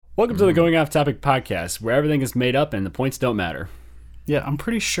Welcome to the Going Off Topic podcast, where everything is made up and the points don't matter. Yeah, I'm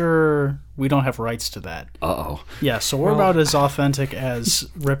pretty sure we don't have rights to that. Uh-oh. Yeah, so we're about as authentic as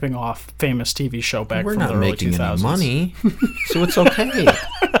ripping off famous TV show back from the early 2000s. We're not making any money, so it's okay.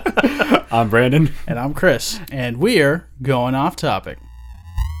 I'm Brandon. And I'm Chris, and we're going off topic.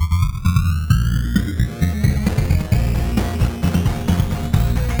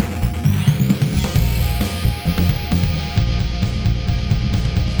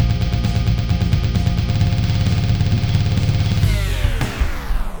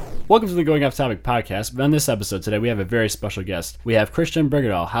 Welcome to the Going Off Topic podcast. On this episode today, we have a very special guest. We have Christian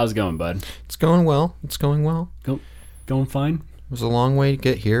Brigadal. How's it going, bud? It's going well. It's going well. Going fine? It was a long way to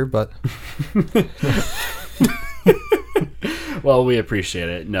get here, but... Well, we appreciate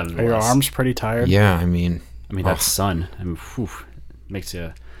it, nevertheless. Are your arms pretty tired? Yeah, I mean, that sun. Makes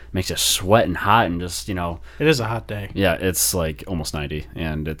you sweat and hot and just, It is a hot day. Yeah, it's like almost 90,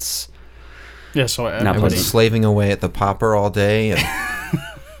 and it's... Yeah, so Not I was slaving away at the popper all day. And...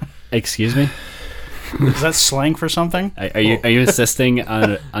 Excuse me? Is that slang for something? Are you insisting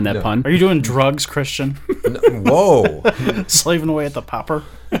on that pun? Are you doing drugs, Christian? Whoa. Slaving away at the popper?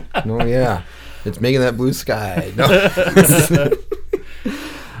 No, yeah. It's making that blue sky. No.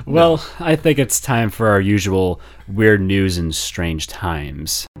 Well, I think it's time for our usual weird news and strange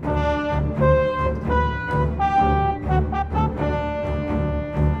times.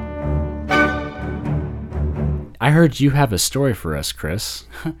 I heard you have a story for us, Chris.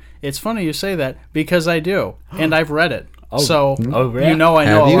 It's funny you say that, because I do, and I've read it. Yeah? I know a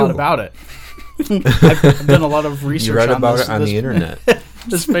lot about it. I've done a lot of research You read on about this, it on the internet.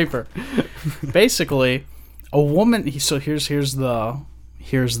 this paper. Basically, a woman. So here's the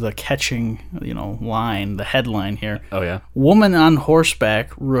catching line, the headline here. Oh yeah. Woman on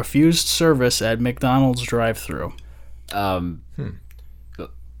horseback refused service at McDonald's drive-thru.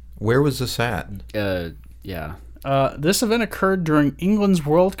 Where was this at? Yeah. This event occurred during England's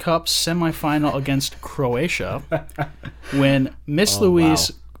World Cup semifinal against Croatia, when Miss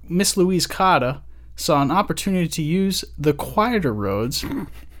Louise Cotta saw an opportunity to use the quieter roads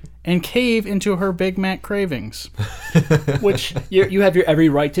and cave into her Big Mac cravings. Which you have your every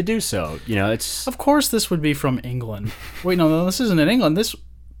right to do so. It's Of course, this would be from England. Wait, no, this isn't in England.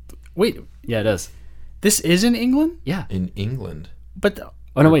 Yeah, it is. This is in England? Yeah. In England. But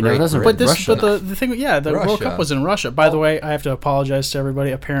Oh no, wait, no, it doesn't. But Russia. the thing, the World Russia. Cup was in Russia. By the way, I have to apologize to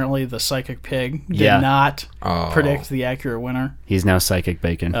everybody. Apparently, the psychic pig did not predict the accurate winner. He's now psychic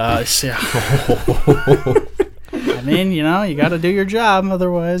bacon. I mean, you got to do your job,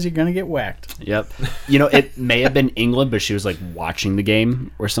 otherwise you're gonna get whacked. Yep. It may have been England, but she was like watching the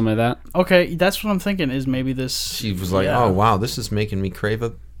game or something like that. Okay, that's what I'm thinking. Is maybe this? She was like, "Oh wow, this is making me crave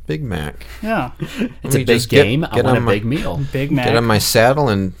a Big Mac." Yeah, It's a big game. I want a big meal. Big Mac. Get on my saddle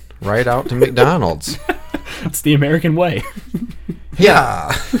and ride out to McDonald's. It's the American way.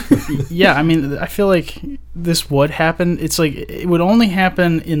 Yeah. Yeah, I mean, I feel like this would happen. It's like it would only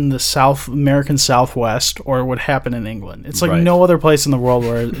happen in the South American Southwest, or it would happen in England. It's like Right. no other place in the world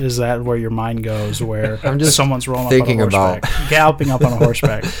where your mind goes, where I'm just someone's rolling thinking up on a horseback, galloping up on a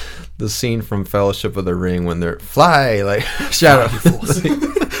horseback. The scene from Fellowship of the Ring when they're fly like shadow.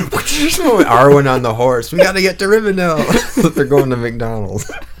 Arwen on the horse. We got to get to Rivendell. But they're going to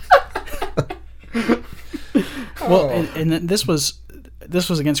McDonald's. Well, and this was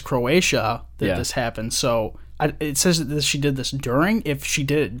against Croatia that this happened. So it says that she did this during. If she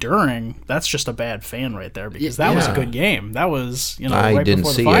did it during, that's just a bad fan right there, because that was a good game. That was I right didn't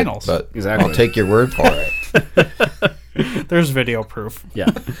before see the finals. it, but Exactly. I'll take your word for it. There's video proof.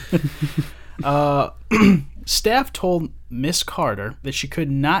 Yeah. Staff told Miss Carter that she could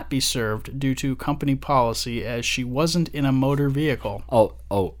not be served due to company policy, as she wasn't in a motor vehicle.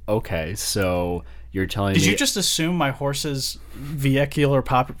 Oh, okay. So you're telling me Did you just assume my horse's vehicular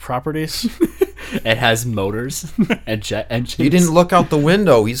properties? it has motors and jet engines? You didn't look out the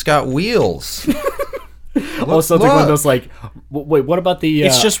window. He's got wheels. Also, it's like one of those like. Wait, what about the?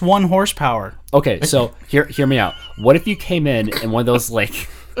 It's just 1 horsepower. Okay, so hear me out. What if you came in one of those like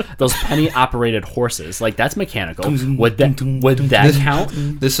those penny operated horses? Like that's mechanical. Would that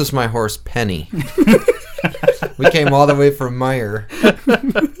count? This is my horse, Penny. We came all the way from Meyer.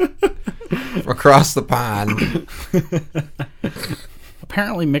 Across the pond.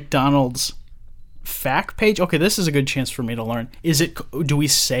 Apparently, McDonald's FAQ page? Okay, this is a good chance for me to learn. Do we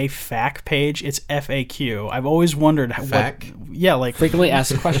say FAQ page? It's FAQ. I've always wondered how. FAQ? Yeah, like Frequently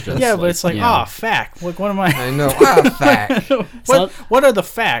asked questions. yeah, but it's like you know. FAQ. Like, what am I? I know. Fact. What are the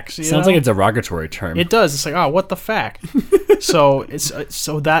facts? You Sounds know? like it's a derogatory term. It does. It's like, what the fact? So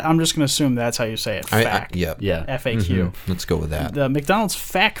that I'm just going to assume that's how you say it. Fact. Yep. yeah. FAQ. Let's go with that. The McDonald's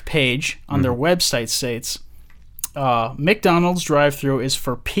FAQ page on their website states, McDonald's drive-thru is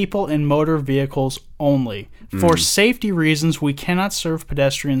for people in motor vehicles only. For safety reasons, we cannot serve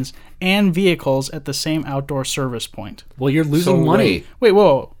pedestrians and vehicles at the same outdoor service point. Well, you're losing money. Wait,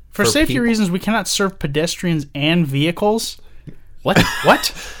 whoa. For safety people? reasons, we cannot serve pedestrians and vehicles. What?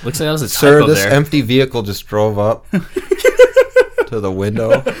 What? Looks like that was a Sir, typo this there. empty vehicle just drove up to the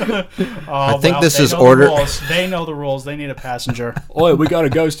window. I think this is order. They know the rules. They need a passenger. Oi, we got a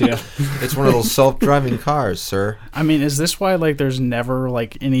ghost here. It's one of those self-driving cars, sir. I mean, is this why like there's never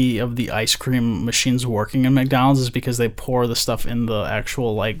like any of the ice cream machines working in McDonald's? Is because they pour the stuff in the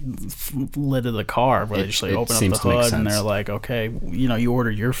actual like lid of the car, where they just like It open up seems the to make hood and they're sense. like, okay, you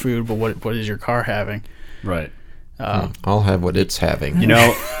ordered your food, but what is your car having? Right. I'll have what it's having. You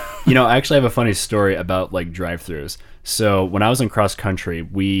know, I actually have a funny story about like drive-throughs. So when I was in cross country,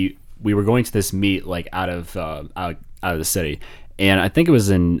 we were going to this meet like out of the city, and I think it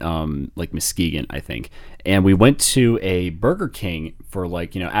was in like Muskegon, I think. And we went to a Burger King for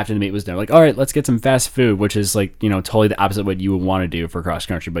like, after the meet was done, like, all right, let's get some fast food, which is like, totally the opposite of what you would want to do for cross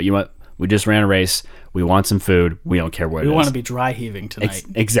country. But you know what? We just ran a race. We want some food. We don't care what it is. We want to be dry heaving tonight.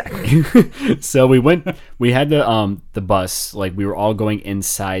 Exactly. So we had the bus, like we were all going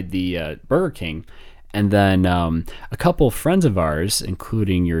inside the Burger King, and then a couple of friends of ours,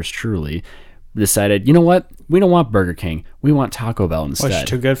 including yours truly, decided, you know what? We don't want Burger King. We want Taco Bell instead. Which is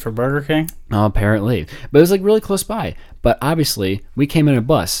too good for Burger King? Apparently. But it was like really close by. But obviously, we came in a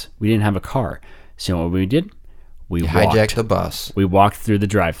bus. We didn't have a car. So what we did? We Hijacked the bus. We walked through the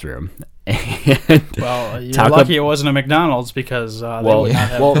drive-thru. Well, you're Taco- lucky it wasn't a McDonald's because they would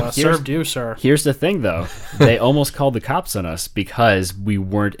not have served you, sir. Here's the thing, though. They almost called the cops on us because we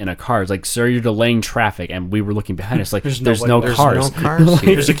weren't in a car. It's like, sir, you're delaying traffic, and we were looking behind us like, there's no cars. No cars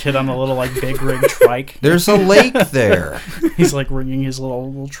here. There's a kid on a little like big rig trike. There's a lake there. He's like ringing his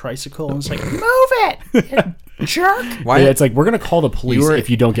little tricycle and it's like, move it, jerk. Why? Yeah, it's like, we're gonna call the police were- if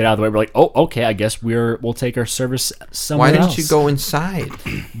you don't get out of the way. We're like, oh, okay, I guess we'll take our service somewhere Why didn't else. you go inside?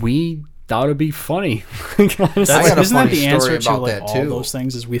 We thought it'd be funny. I got a Isn't that funny the answer story to about like that, all too. those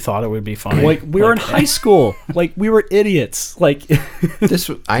things? Is we thought it would be funny. Like we were in high school. Like we were idiots. Like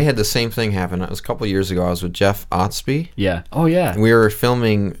I had the same thing happen. It was a couple years ago. I was with Jeff Otsby. yeah. Oh yeah. We were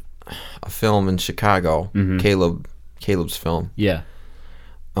filming a film in Chicago, Mm-hmm. Caleb's film. Yeah.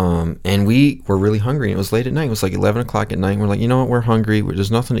 And we were really hungry. It was late at night. It was like 11 o'clock at night. We're like, you know what? We're hungry.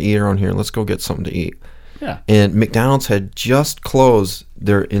 There's nothing to eat around here. Let's go get something to eat. Yeah. And McDonald's had just closed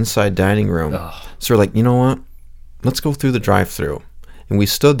their inside dining room. So we're like, you know what? Let's go through the drive-thru. And we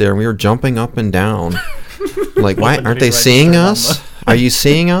stood there and we were jumping up and down. Like, why aren't they seeing us? Are you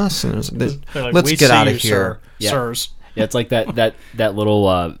seeing us? And it was, They're like, let's "We get see out you, of here. sir. Yeah. Sirs. Yeah, it's like that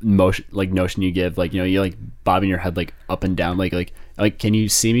little notion you give, like you like bobbing your head like up and down, like can you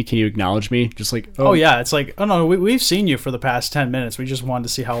see me? Can you acknowledge me? Just like Oh yeah, it's like, oh no, we've seen you for the past 10 minutes. We just wanted to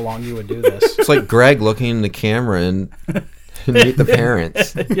see how long you would do this. It's like Greg looking in the camera and meet the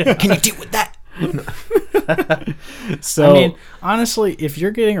parents. Can you deal with that? So I mean, honestly, if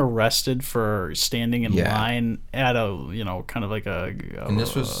you're getting arrested for standing in Yeah. line at a, kind of like a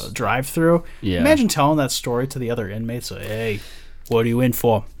this was- drive-through, Yeah. imagine telling that story to the other inmates. Like, hey, what are you in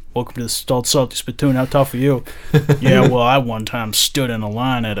for? Welcome to the Stalled Salty Spittoon. How tough are you? Yeah, well, I one time stood in a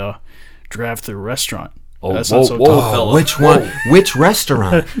line at a drive-through restaurant. Oh, That's whoa, not so whoa, tough. fella. Which one? Which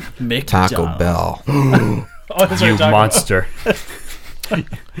restaurant? McDonald's. Taco Bell. Oh, that's you what I'm talking monster.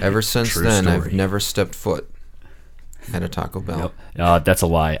 Ever since True then, I've story. never stepped foot at a Taco Bell. That's a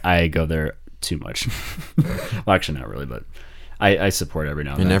lie. I go there too much. Well, actually, not really, but I support every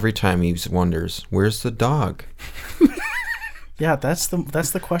now and And then. every time he wonders, where's the dog? Yeah, that's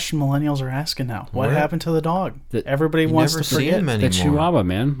the question millennials are asking now. What Where- happened to the dog? Everybody You wants never to see forget. him The anymore. Chihuahua,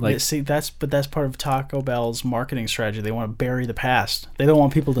 man. Like, Like, see, that's part of Taco Bell's marketing strategy. They want to bury the past. They don't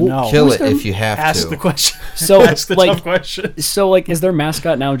want people to know. Kill it if you have Ask to. the question. So, ask the like- tough question. is their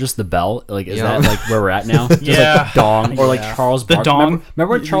mascot now just the bell? Like, is Yeah. that like where we're at now? Just Yeah. like the dong or like Yeah. Charles The Barkley. dong.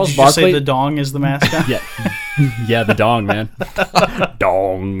 Remember when Charles Did you just say Barkley? the dong is the mascot? Yeah, yeah, the dong, man.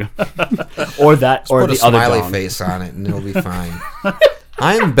 Dong. Or that, or Put the a other smiley dong. face on it and it'll be fine.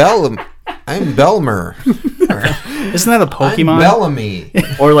 I'm Bell. I'm Belmer. Isn't that a Pokemon? I'm Bellamy.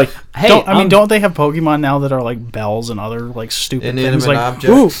 Or like, hey, don't they have Pokemon now that are like bells and other like stupid Inanimate things? Like,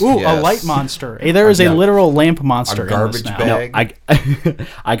 objects? ooh, Yes. a light monster. Hey, there is a literal lamp monster A garbage in this now. bag.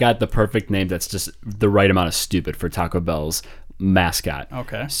 I got the perfect name that's just the right amount of stupid for Taco Bell's mascot.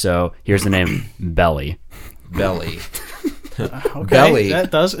 Okay. So here's the name, Belly. Belly. Okay, Belly.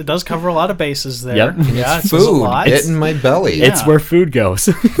 it does cover a lot of bases there. Yep. Yeah, it says a Food lot. hitting my belly. Yeah. It's where food goes.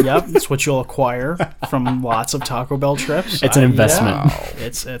 Yep, it's what you'll acquire from lots of Taco Bell trips. It's an investment.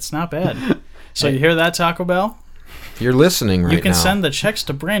 Yeah, it's not bad. So you hear that, Taco Bell? If you're listening right now. You can send the checks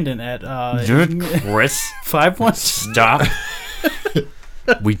to Brandon at Chris, 51. stop.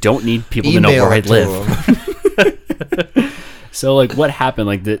 We don't need people to Email know where I it to live. him. So, like, what happened?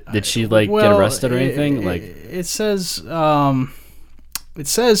 Like, did she, like, get arrested or anything? It says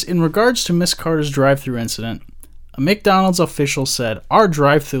in regards to Miss Carter's drive-through incident, a McDonald's official said our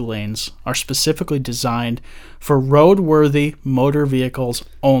drive-through lanes are specifically designed for roadworthy motor vehicles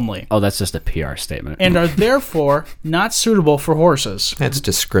only oh, that's just a PR statement. and are therefore not suitable for horses. That's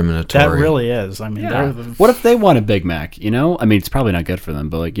discriminatory. That really is. I mean, Yeah. they're What if they want a Big Mac, you know? I mean, it's probably not good for them,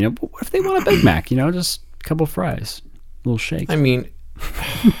 but, like, you know, what if they want a Big Mac, you know? Just a couple fries, a little shake. I mean,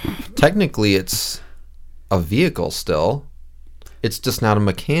 technically, it's a vehicle still. It's just not a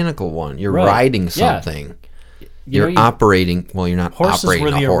mechanical one. You're Right. riding Yeah. something. You know, You're operating. Well, you're not horses operating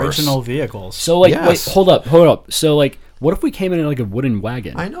were the a horse. original vehicles. So, like, Yes. wait, hold up. So, like, what if we came in like a wooden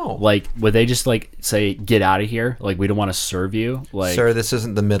wagon? I know. Like, would they just, like, say, get out of here? Like, we don't want to serve you? Like, Sir, this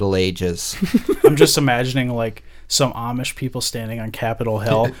isn't the Middle Ages. I'm just imagining like some Amish people standing on Capitol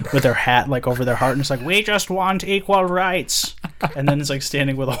Hill with their hat like over their heart and it's like, we just want equal rights. And then it's like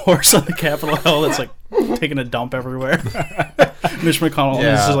standing with a horse on the Capitol Hill that's like taking a dump everywhere. Mitch McConnell in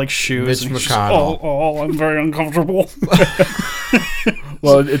Yeah. his like shoes. Mitch and he's McConnell. Just, oh, I'm very uncomfortable.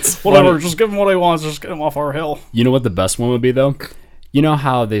 well, it's Whatever, funny. just give him what he wants. Just get him off our hill. You know what the best one would be, though? You know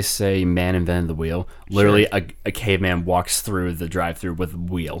how they say man invented the wheel? Literally, a caveman walks through the drive-through with a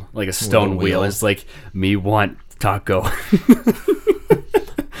wheel, like a stone With a wheel. wheel. It's like, me want taco.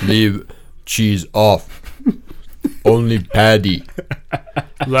 Leave cheese off. Only patty.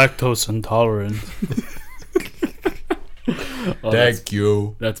 Lactose intolerant. Thank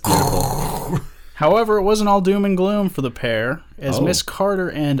you. That's beautiful. However, it wasn't all doom and gloom for the pair, as Oh. Miss Carter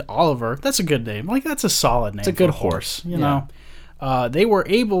and Oliver, that's a good name. Like, that's a solid name. It's a good horse. You know, they were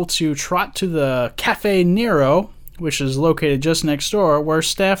able to trot to the Cafe Nero, which is located just next door, where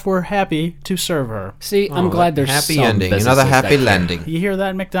staff were happy to serve her. See, I'm glad there's happy some ending. businesses Another that happy care. landing. You hear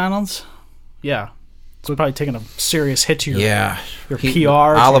that, McDonald's? Yeah. It's probably taking a serious hit to your Yeah. your PR. to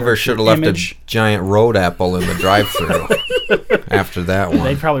Oliver your should have left image. a giant road apple in the drive-thru after that one.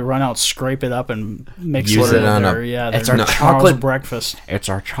 They'd probably run out, scrape it up, and mix Use it it in on their, a- It's their our tomorrow's chocolate- breakfast. It's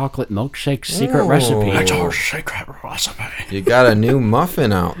our chocolate milkshake secret Ooh. recipe. It's our secret recipe. You got a new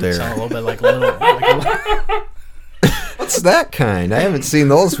muffin out Sound a there. little bit like little. What's that kind? I haven't seen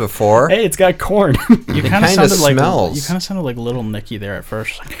those before. Hey, it's got corn. You kind of kinda sounded like smells. you kind of sounded like Little Nicky there at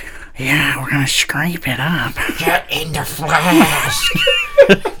first. Like, yeah, we're gonna scrape it up. Get in the flask.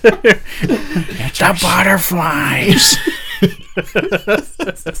 The butterflies.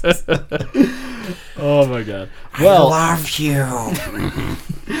 Oh my god. Well, Well, love you,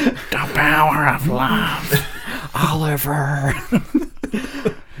 The power of love. Oliver.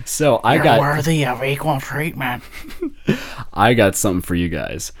 So You're worthy of equal treatment. I got something for you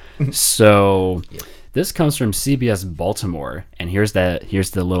guys. So this comes from CBS Baltimore, and here's the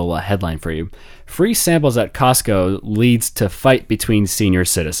little headline for you: Free samples at Costco leads to fight between senior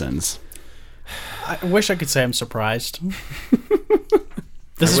citizens. I wish I could say I'm surprised.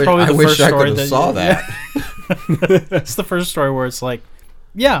 This is I probably the wish first I story could that have saw that. It's the first story where it's like,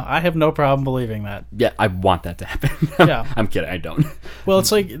 yeah, I have no problem believing that. Yeah, I want that to happen. Yeah. I'm kidding. I don't. Well,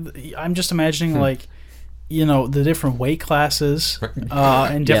 it's like I'm just imagining like, you know, the different weight classes and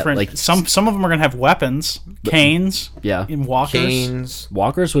Yeah, different. like- some of them are gonna have weapons, canes, Yeah, and walkers. Canes.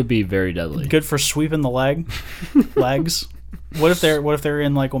 walkers would be very deadly. Good for sweeping the legs. What if they're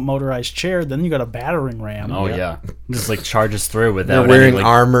in like a motorized chair? Then you got a battering ram. Oh yeah, just like charges through They're without wearing any, like,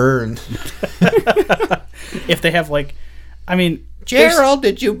 armor. And If they have like, I mean, Gerald,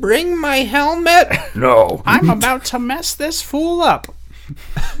 did you bring my helmet? No. I'm about to mess this fool up.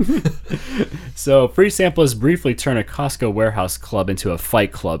 So, free samplers briefly turn a Costco warehouse club into a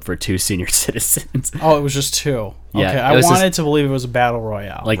fight club for two senior citizens. Oh, it was just two. Yeah, Okay, it I was wanted just- to believe it was a battle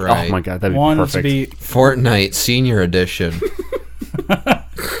royale. Like, Right. oh my god, that'd be wanted perfect. to be. Fortnite Senior Edition.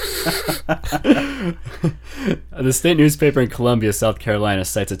 The state newspaper in Columbia, South Carolina,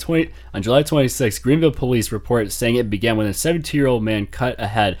 cites on July 26, Greenville police report saying it began when a 72-year-old man cut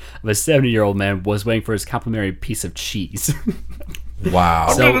ahead of a 70-year-old man was waiting for his complimentary piece of cheese. Wow.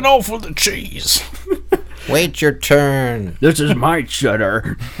 I'll get it all for the cheese. Wait your turn. This is my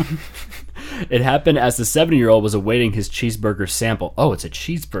cheddar. It happened as the 70-year-old was awaiting his cheeseburger sample. Oh, it's a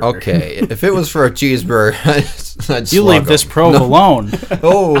cheeseburger. Okay, if it was for a cheeseburger, I'd You leave this probe alone.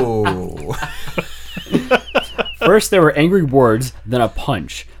 Oh. First, there were angry words, then a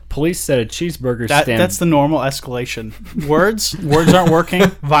punch. Police said a cheeseburger stand... That's the normal escalation. Words aren't working.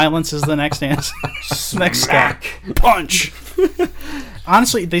 Violence is the next answer. Next step. Punch.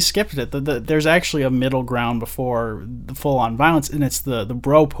 Honestly, they skipped it. There's actually a middle ground before the full-on violence, and it's the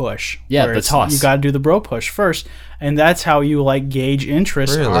bro push. Yeah, where the toss. You got to do the bro push first, and that's how you like gauge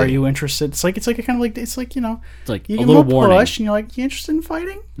interest. Really? Are you interested? It's like you know, It's like you a give little them a warning. push, and you're like, you interested in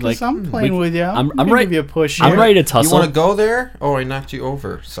fighting? Because Like, I'm playing with you. I'm gonna right- give you a push. I'm here. ready to You tussle. want to go there? Oh, I knocked you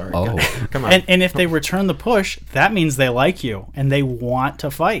over. Sorry. Oh. Come on. And if they return the push, that means they like you and they want to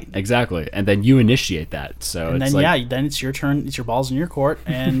fight. Exactly. And then you initiate that. So And it's then like, then it's your turn. It's your balls in your court,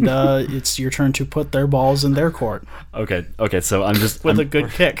 and it's your turn to put their balls in their court Okay, so with a good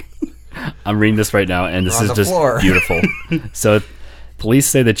kick. I'm reading this right now, and this On is the just floor. beautiful. So, police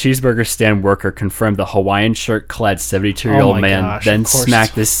say the cheeseburger stand worker confirmed the Hawaiian shirt-clad 72-year-old Oh my man gosh, then of course.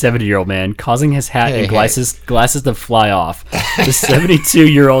 smacked this 70-year-old man, causing his hat Hey, and glasses to fly off. The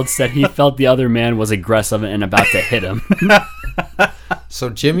 72-year-old said he felt the other man was aggressive and about to hit him. So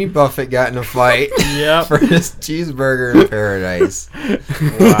Jimmy Buffett got in a fight Yep. for his cheeseburger in paradise.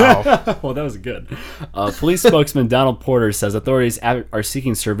 Wow. Well, that was good. Police spokesman Donald Porter says authorities are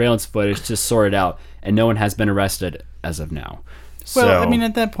seeking surveillance footage to sort it out, and no one has been arrested as of now. Well, So, I mean,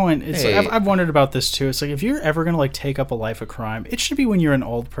 at that point, it's Hey. I've wondered about this too. It's like if you're ever gonna like take up a life of crime, it should be when you're an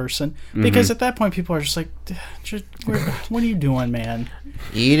old person, because at that point, people are just like, "What are you doing, man?"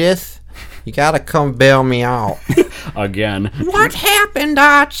 Edith, you gotta come bail me out. again, What happened,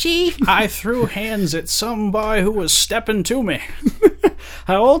 Archie? I threw hands at some boy who was stepping to me.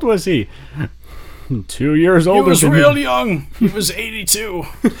 how old was he? 2 years He older was than real young. He was 82.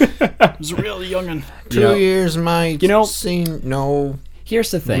 He was real youngin'. 2 years, my know- scene. No. Here's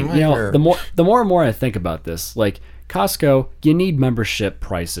the thing, Minor. the more and more I think about this, like Costco, you need membership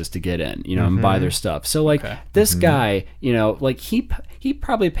prices to get in, and buy their stuff. So like this guy, like he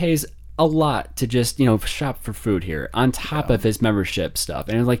probably pays a lot to just shop for food here on top of his membership stuff,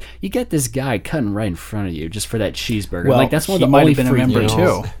 and like you get this guy cutting right in front of you just for that cheeseburger. Well, like that's one of he the might only have been a free member things.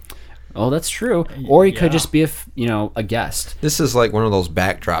 too. Oh, that's true. Or he could Yeah. just be a guest. This is like one of those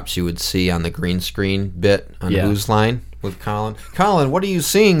backdrops you would see on the green screen bit on Yeah. Who's Line with Colin. Colin, what are you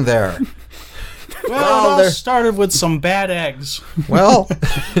seeing there? Well, Well, it all there- started with some bad eggs. Well,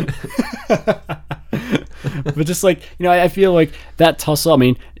 But just like I feel like that tussle. I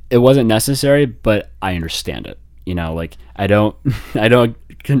mean, it wasn't necessary, but I understand it. Like I don't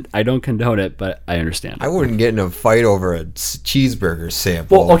condone it, but I understand. I wouldn't get in a fight over a cheeseburger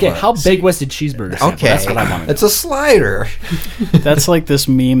sample. Well, okay, but- how big was the cheeseburger sample? Okay, That's what I want to know. it's a slider. That's like this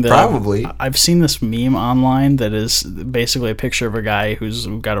meme that Probably. I've seen this meme online that is basically a picture of a guy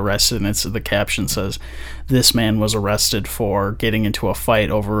who got arrested, and the caption says, "This man was arrested for getting into a fight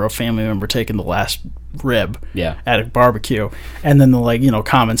over a family member taking the last rib Yeah. at a barbecue," and then the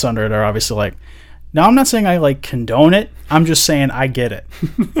comments under it are obviously like, "Now I'm not saying I condone it. I'm just saying I get it.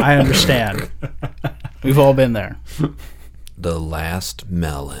 I understand. We've all been there." The last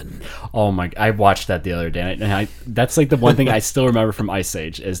melon. Oh my! I watched that the other day, and that's like the one thing I still remember from Ice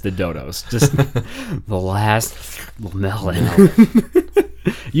Age is the dodos. Just the last melon.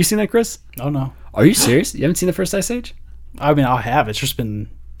 You seen that, Chris? Oh no. Are you serious? You haven't seen the first Ice Age? I mean, I have. It's been.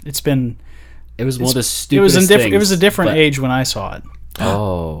 It was one of the It stupidest was things. It was a different but- age when I saw it.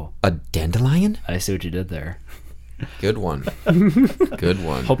 Oh, A dandelion? I see what you did there. Good one. Good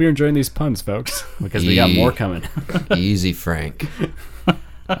one. Hope you're enjoying these puns, folks, because we got more coming. Easy, Frank.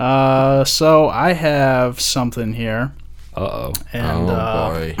 So I have something here, Uh-oh. and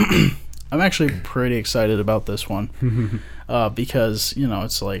Boy. I'm actually pretty excited about this one because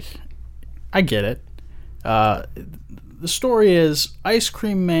it's like I get it. The story is Ice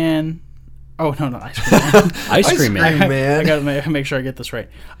Cream Man. Oh no, not Ice Cream Man. Ice cream man. Man. I gotta make sure I get this right.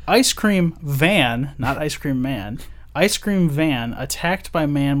 Ice Cream Van, not Ice Cream Man. Ice Cream Van attacked by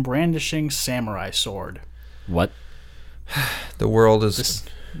man brandishing samurai sword. What? The world is...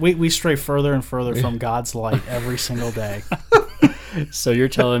 We stray further and further from God's light every single day. So you're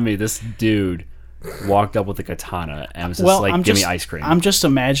telling me this dude walked up with a katana and was just give me ice cream. I'm just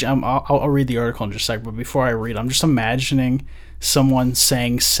imagining. I'll read the article in just a second, but before I read, I'm just imagining someone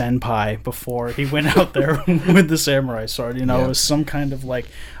saying senpai before he went out there with the samurai sword. You know, Yeah. it was some kind of like,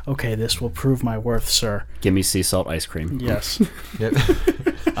 okay, this will prove my worth, sir. Give me sea salt ice cream. Yes. Yep.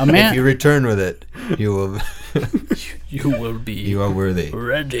 A man, If you return with it, you will. you will be You are worthy.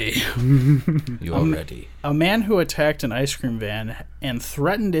 ready. You are ready. A man who attacked an ice cream van and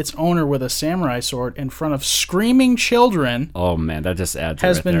threatened its owner with a samurai sword in front of screaming children Oh man, that just adds.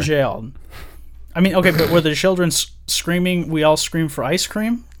 has right been there. jailed. I mean, okay, but were the children screaming, we all scream for ice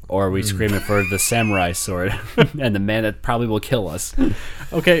cream? Or are we screaming for the samurai sword and the man that probably will kill us?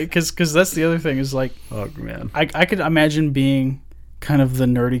 Okay, because that's the other thing is like, Oh man. I could imagine being kind of the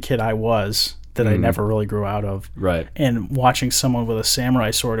nerdy kid I was that I never really grew out of. Right. And watching someone with a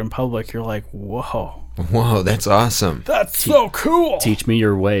samurai sword in public, you're like, whoa, Whoa, that's awesome. that's so cool. Teach me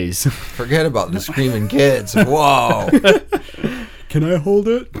your ways. Forget about the screaming kids. Whoa. Can I hold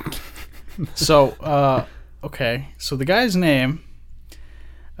it? So, okay, so the guy's name,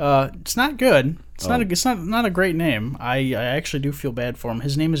 it's not good. It's not a great name. I actually do feel bad for him.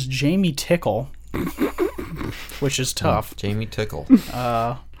 His name is Jamie Tickle, which is tough. Jamie Tickle.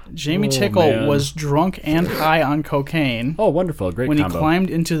 Jamie Oh, Tickle man. was drunk and high on cocaine Oh, wonderful. Great when combo. he climbed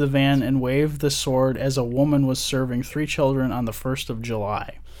into the van and waved the sword as a woman was serving 3 children on the 1st of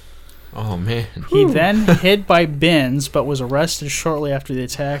July. Oh, man. He then hid by bins, but was arrested shortly after the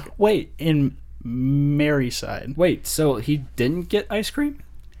attack Wait, in Maryside. so he didn't get ice cream?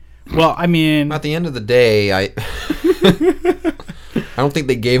 Well, I mean, At the end of the day, I don't think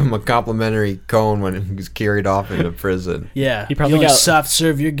they gave him a complimentary cone when he was carried off into prison. yeah, He probably the only got- soft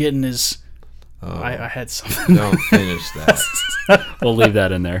serve you're getting is. I had something. Don't finish that. We'll leave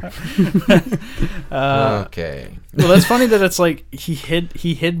that in there. Okay. Well, that's funny that it's like he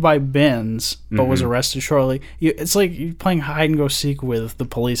hid by bins, but was arrested shortly. It's like you're playing hide and go seek with the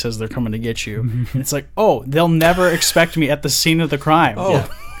police as they're coming to get you, and it's like, oh, they'll never expect me at the scene of the crime. Oh,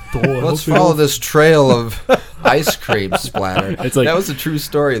 let's follow this trail of ice cream splatter. It's like- that was a true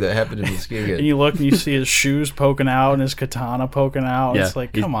story that happened in And Muskegon. you look and you see his shoes poking out and his katana poking out. Yeah. It's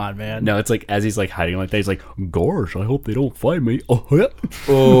like, He's- come on, man. No, it's like as he's like hiding like that, he's like, "Gosh, I hope they don't find me." Oh, yeah.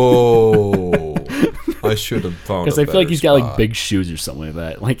 Oh, I should have found. Because a I feel like better he's got like spot. big shoes or something like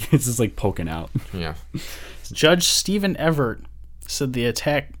that. Like it's just like poking out. Yeah. Judge Stephen Everett said the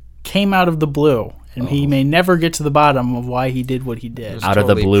attack came out of the blue, and he may never get to the bottom of why he did what he did. Out of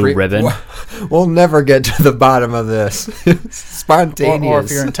the blue ribbon. We'll never get to the bottom of this. Spontaneous. Or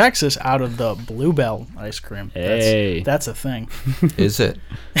if you're in Texas, out of the Bluebell ice cream. Hey. That's a thing. Is it?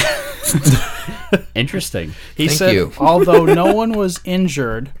 Interesting. He Thank said, you. although no one was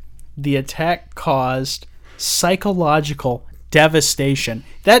injured, the attack caused psychological devastation.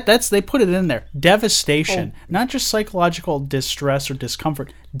 That's they put it in there. Devastation, not just psychological distress or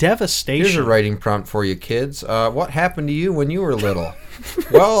discomfort. Devastation. Here's a writing prompt for you kids. What happened to you when you were little?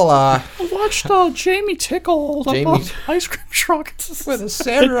 Well, I watched Jamie Tickle Jamie- up a ice cream truck. with a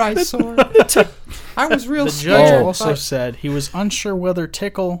samurai sword. I was real The scared. judge also said he was unsure whether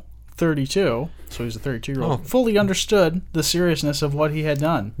Tickle, 32, so he's a 32-year-old, fully understood the seriousness of what he had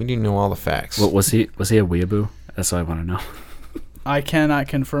done. We didn't know all the facts. What was he? Was he a weeaboo? That's what I want to know. I cannot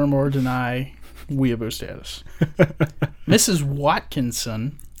confirm or deny weeaboo status. Mrs.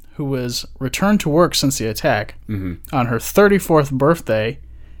 Watkinson, who was returned to work since the attack, on her 34th birthday.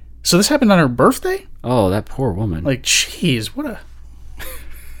 So this happened on her birthday? Oh, that poor woman. Like, jeez, what a...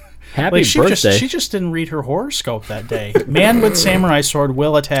 Happy Like, she birthday. just didn't read her horoscope that day. Man with samurai sword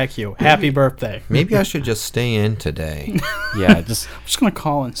will attack you. Happy birthday. Maybe I should just stay in today. Yeah, just I'm just going to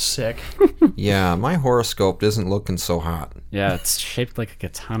call in sick. Yeah, my horoscope isn't looking so hot. yeah. It's shaped like a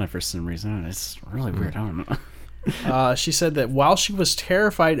katana for some reason. It's really weird. I don't know. She said that while she was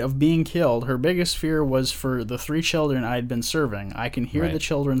terrified of being killed, her biggest fear was for the 3 children I'd been serving. I can hear Right. the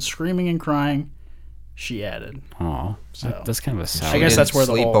children screaming and crying, she added. Oh, that's kind of a sad. I guess that's where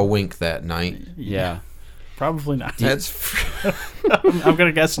the sleep whole- a wink that night. Yeah. Probably not. That's. I'm going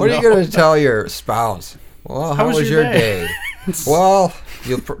to guess What no. are you going to tell your spouse? Well, how was your day? Well,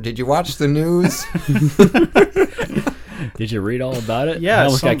 did you watch the news? Did you read all about it? Yeah, I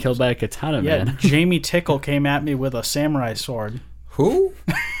almost some- got killed by a katana, Yeah, man. Jamie Tickle came at me with a samurai sword. Who?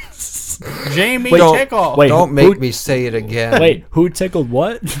 Jamie Don't- Tickle wait. Don't make who- me say it again. Wait, who tickled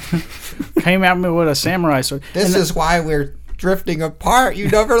what? came at me with a samurai sword. This is why we're drifting apart. You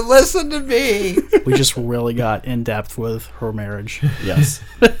never listen to me. We just really got in depth with her marriage. Yes.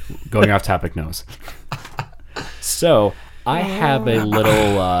 Going off topic knows. So I have a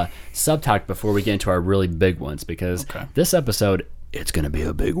little subtalk before we get into our really big ones because Okay. this episode it's going to be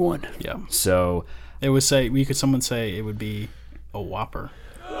a big one. Yeah. So Someone say it would be a whopper.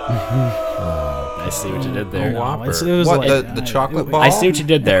 I see what you did there. A Whopper. it was what, like- the chocolate ball? I see what you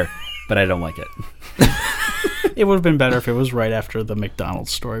did there, but I don't like it. It would have been better if it was right after the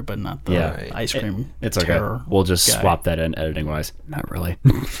McDonald's story, but not the Yeah. ice cream. It's okay. terror We'll just guy. swap that in editing wise. Not really.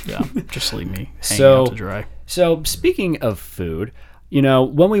 Yeah, just leave me hanging So- out to dry. So, speaking of food,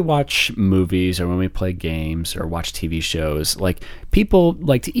 when we watch movies or when we play games or watch TV shows, like people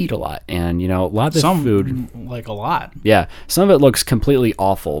like to eat a lot, and a lot of the Some food, like a lot. yeah, some of it looks completely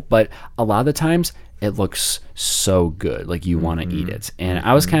awful, but a lot of the times it looks so good, like you want to eat it. And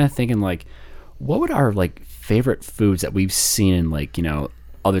I was kind of thinking, like, what would our like favorite foods that we've seen in like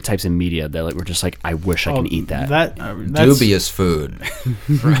other types of media that like we're just like, I wish I can eat that. That's, Dubious food.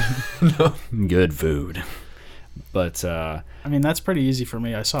 Good food. But I mean, that's pretty easy for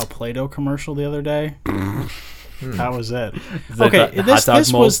me. I saw a Play-Doh commercial the other day. That was it. that Okay, the hot dog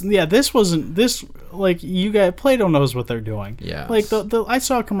this mold? was this wasn't this like you guys. Play-Doh knows what they're doing. Yes. Like I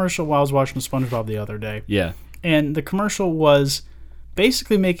saw a commercial while I was watching SpongeBob the other day, yeah, and the commercial was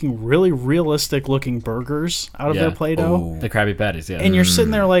basically making really realistic looking burgers out of Yeah. their Play-Doh, the Krabby Patties, yeah. and you're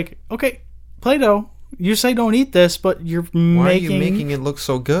sitting there like, okay, Play-Doh, you say don't eat this, but you're Why are you making it look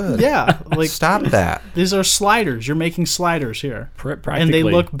so good? yeah, like Stop that. these are sliders. You're making sliders here. Practically. And they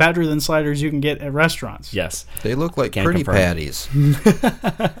look better than sliders you can get at restaurants. yes, They look like Can't pretty confirm. patties.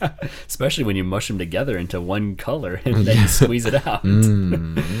 especially when you mush them together into one color and then squeeze it out.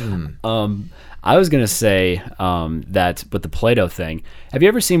 I was gonna say that with the Play-Doh thing. Have you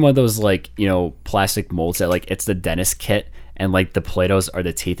ever seen one of those like plastic molds that like it's the dentist kit and like the Play-Dohs are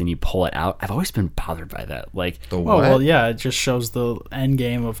the teeth and you pull it out? I've always been bothered by that. Like, The Oh, what? well, yeah, it just shows the end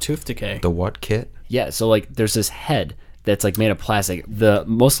game of tooth decay. The what kit? yeah, so like there's this head that's like made of plastic. The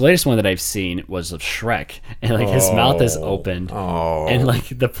most latest one that I've seen was of Shrek, and like his mouth is opened, and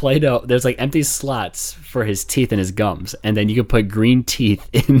like the Play-Doh, there's like empty slots for his teeth and his gums, and then you could put green teeth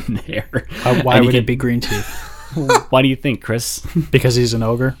in there. Why And you would could- it be green teeth? Why do you think, Chris? Because he's an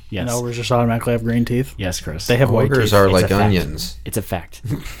ogre? Yes. And ogres just automatically have green teeth? Yes, Chris. They have white Ogres teeth. are It's like a fact. onions. It's a fact.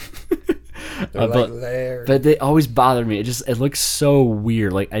 They're but- there. But they always bothered me. It looks so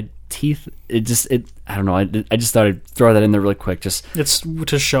weird. Like teeth. I don't know. I just thought I'd throw that in there really quick. Just It's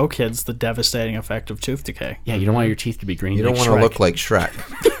to show kids the devastating effect of tooth decay. yeah, you don't want your teeth to be green. You don't like want to Shrek. look like Shrek.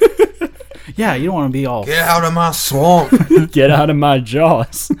 Yeah, you don't want to be all... Get out of my swamp. Get out of my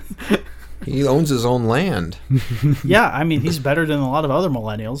jaws. He owns his own land. Yeah, I mean, he's better than a lot of other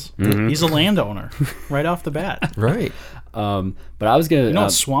millennials. Mm-hmm. He's a landowner right off the bat. Right. But I was gonna. You know,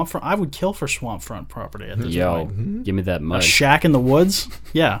 swamp front. I would kill for swamp front property at this yo, point. give me that A mud. shack in the woods?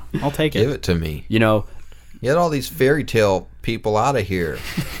 Yeah, I'll take Give it. it to me. Get all these fairy tale people out of here.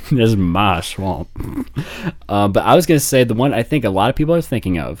 This is my swamp. But I was gonna say the one I think a lot of people are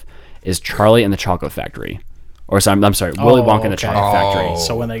thinking of is Charlie and the Chocolate Factory, or I'm sorry, Willy Wonka and the okay. Chocolate Factory.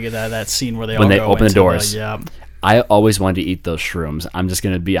 So when they get out of that scene where they When all they go open the into doors. yeah, I always wanted to eat those shrooms. I'm just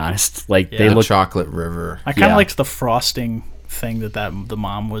gonna be honest. Like they Yeah. look. Chocolate River. I kind of Yeah. liked the frosting thing that the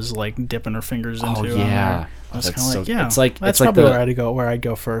mom was like dipping her fingers into. Oh, on yeah. there. I was That's kind of like, so- yeah, it's like- that's it's like probably the- where I'd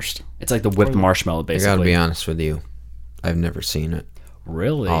go first. It's like the whipped marshmallow, I basically. gotta be honest with you. I've never seen it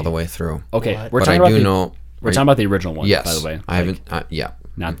Really? all the way through. Okay, What? we're But talking I about do the, know. We're talking about the original one. Yes. by the way. I haven't. Yeah.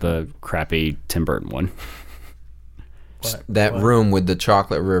 Not the crappy Tim Burton one. That room with the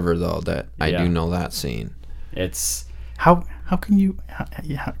chocolate river, though, that I Yeah. do know that scene. It's How can you,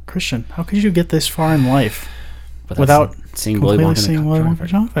 Christian? How could you get this far in life without seeing Willy completely Wonka seeing and Willy the Wonka Chocolate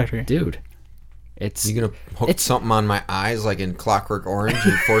Chocolate Factory? Factory. Dude. It's You gonna hook It's- something on my eyes like in Clockwork Orange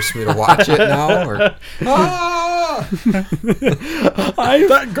and force me to watch it now? Or ah!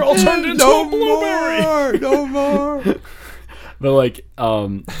 That girl turned into No a blueberry. more! No more! But like,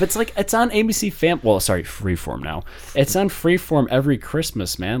 but it's like it's on ABC Freeform now. It's on Freeform every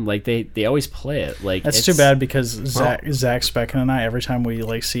Christmas, man. Like they always play it. Like That's it's, too bad because Zach Specken and I, every time we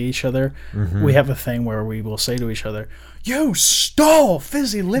like see each other, we have a thing where we will say to each other, "You stole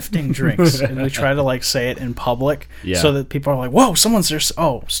fizzy lifting drinks," and we try to like say it in public, Yeah. so that people are like, "Whoa, someone's just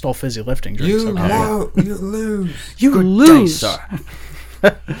stole fizzy lifting drinks." You, you lose. You lose.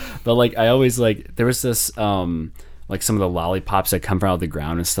 But like I always like there was this like some of the lollipops that come from out of the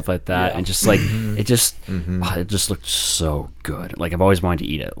ground and stuff like that, and just like it just it just looked so good. Like I've always wanted to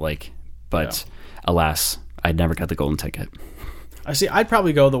eat it. Like, but alas, I never got the golden ticket. I see. I'd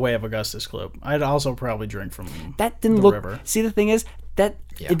probably go the way of Augustus Gloop. I'd also probably drink from That didn't the look. river. See, the thing is that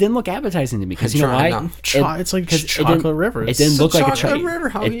it didn't look appetizing to me because you know trying why? not- It's like 'cause chocolate river. It didn't look like a chocolate chocolate river.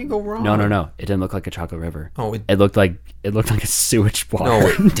 How can you go wrong? No. It didn't look like a chocolate river. Oh, it looked like a sewage water. No,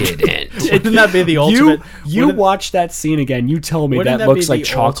 it didn't. Wouldn't that be the ultimate? You watch that scene again. You tell me Wouldn't that that looks be like the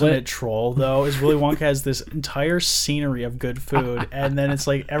chocolate. ultimate troll though? Is Willy Wonka has this entire scenery of good food, and then it's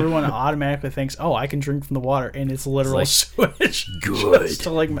like everyone automatically thinks, "Oh, I can drink from the water," and it's literal sewage. Good. Just to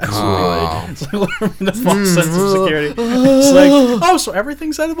like mess with you. It's like the false sense of security. It's like, oh, so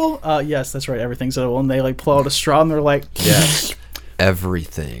everything's edible? Yes, that's right, everything's edible. And they like pull out a straw and they're like, Yes.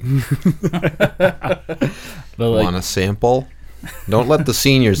 Everything. But like, Want a sample? Don't let the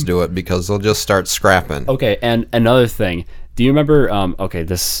seniors do it because they'll just start scrapping. okay, and another thing. Do you remember? Okay,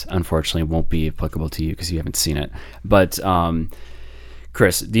 this unfortunately won't be applicable to you because you haven't seen it. But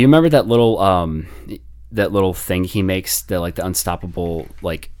Chris, do you remember that little thing he makes? The like the unstoppable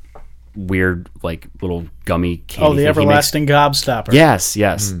like weird like little gummy candy. oh, the thing he everlasting gobstopper. makes?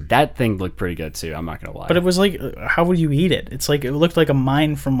 Yes. That thing looked pretty good too. I'm not gonna lie. But it was like, how would you eat it? It's like, it looked like a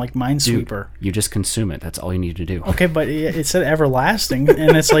mine from like Minesweeper. You just consume it. That's all you need to do. Okay, but it said everlasting,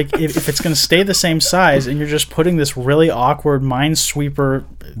 and it's like, if it's going to stay the same size, and you're just putting this really awkward Minesweeper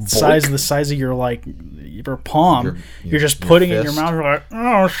size, the size of your like your palm, you're just putting it in your fist. mouth. You're like,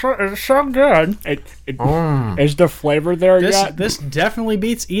 oh, it's so good. Is the flavor there This definitely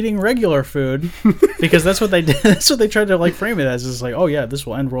beats eating regular food, because that's what they did. That's what they tried to like frame it as. Is like, oh yeah, this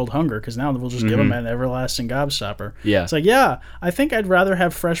will end world hunger because now we'll just give them an everlasting gobstopper. Yeah. It's like, yeah, I think I'd rather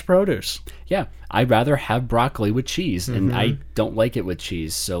have fresh produce. Yeah, I'd rather have broccoli with cheese, and I don't like it with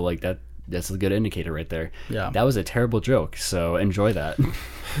cheese. So like that's a good indicator right there. Yeah. That was a terrible joke. So enjoy that.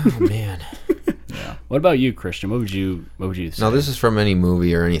 Oh, man. What about you, Christian? What would you say? Now, this is from any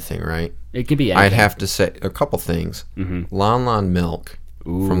movie or anything, right? It could be anything. I'd have to say a couple things. Lon Lon Milk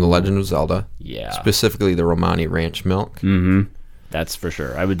from The Legend of Zelda. Yeah. Specifically the Romani Ranch milk. That's for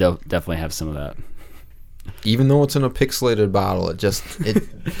sure. I would definitely have some of that. Even though it's in a pixelated bottle,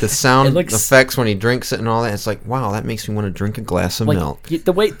 the sound It looks- effects when he drinks it and all that, it's like, wow, that makes me want to drink a glass of Like milk.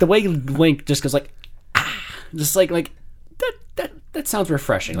 the way Link just goes like, just like that sounds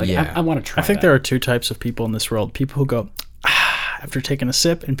refreshing. Like Yeah. I want to try. I think that. there are two types of people in this world: people who go after taking a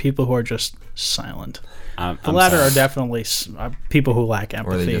sip, and people who are just silent. The I'm latter sorry. are definitely people who lack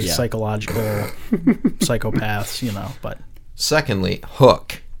empathy, just- psychological psychopaths, But Secondly,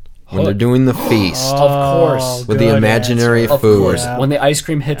 Hook. When they're doing the feast Of course. with the good imaginary answer. Of food. course, Yeah. when the ice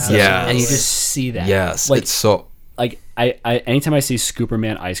cream hits it, Yes. and you just see that. Yes, like it's so... I anytime I see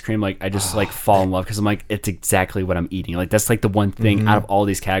Scooperman ice cream, like I just like fall in love because I'm like, it's exactly what I'm eating. Like that's like the one thing out of all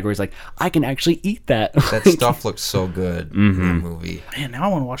these categories, like I can actually eat that. That stuff looks so good in that movie. Man, now I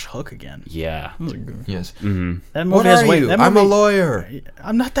want to watch Hook again. Yeah. Yes. That movie What has are way. you? That I'm a movie- lawyer.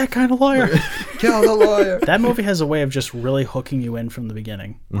 I'm not that kind of lawyer. Kill the lawyer. That movie has a way of just really hooking you in from the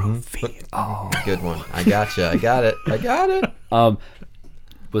beginning. Good one. I gotcha. I got it.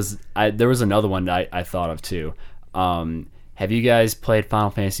 There was another one that I thought of too. Have you guys played Final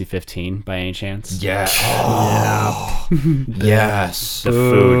Fantasy 15 by any chance? Yes. Yes. The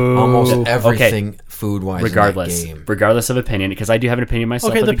food. Almost everything food-wise Regardless, in that game. regardless of opinion, because I do have an opinion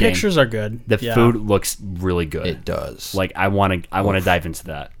myself. Okay, of the the game. pictures are good. The Yeah. food looks really good. It does. Like I want to dive into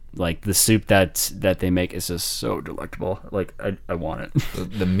that. Like the soup that they make is just so delectable. Like I want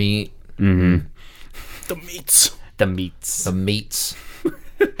it. The meat, The meats. The meats. the meats,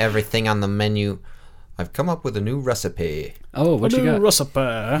 everything on the menu. I've come up with a new recipe. Oh, what you got? Recipe.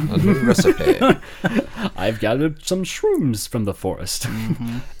 A new recipe. I've gathered some shrooms from the forest.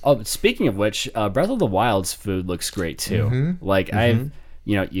 Oh, speaking of which, Breath of the Wild's food looks great too. Like I've,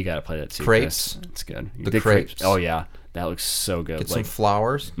 you got to play that too. Crepes. Chris. It's good. The crepes. Oh yeah, that looks so good. Get Like, some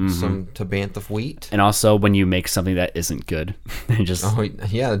flours, some Tabantha wheat. and also when you make something that isn't good, and just. Oh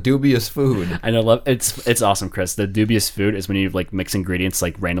yeah, dubious food. And I love it's awesome, Chris. The dubious food is when you like mix ingredients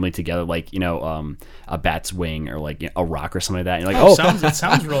like randomly together, like a bat's wing or like a rock or something like that. And you're like, It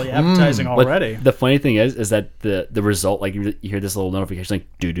sounds really appetizing But already. the funny thing is that the result, like you hear this little notification like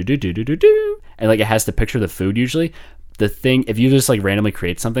do do do do do do do, and like it has the picture of the food usually. The thing, if you just like randomly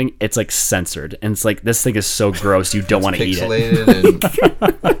create something, it's like censored, and it's like this thing is so gross you don't want to eat it.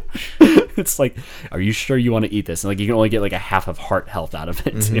 Pixelated and It's like, are you sure you want to eat this? And like you can only get like a half of heart health out of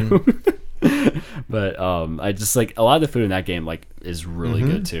it too. But I just like a lot of the food in that game like is really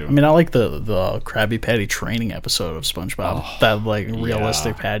good too. I mean, I like the Krabby Patty training episode of SpongeBob. That like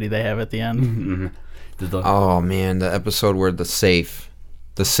realistic patty they have at the end. oh man, the episode where the safe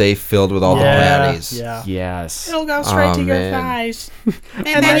filled with all the patties. Yeah. Yes. It'll go straight Oh, to your man. thighs, and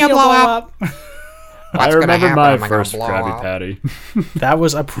then you'll blow up. I remember my first Krabby Patty. That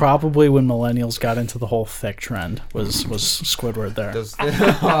was probably when millennials got into the whole thick trend. Was Squidward there?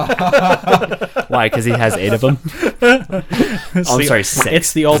 Why? Because he has 8 of them. I'm sorry, 6.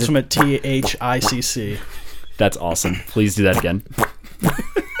 It's the ultimate THICC. That's awesome. Please do that again.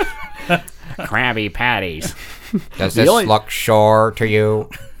 Krabby Patties. Does this look sure to you?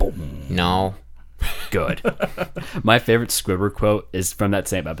 No. Good. My favorite Squidward quote is from that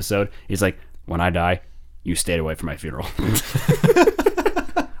same episode. He's like, "When I die, you stayed away from my funeral."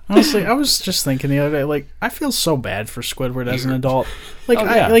 Honestly, I was just thinking the other day, like, I feel so bad for Squidward as an adult. Like,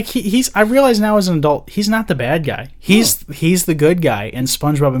 I realize now as an adult, he's not the bad guy. He's the good guy, and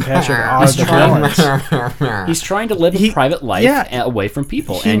SpongeBob and Patrick are the villains. He's trying to live a private life away from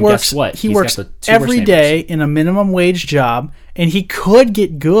people. Guess what? He works every day in a minimum wage job, and he could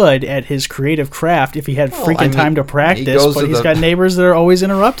get good at his creative craft if he had time to practice, but he's got neighbors that are always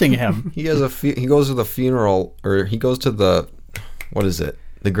interrupting him. He goes to the funeral, or he goes to the, what is it?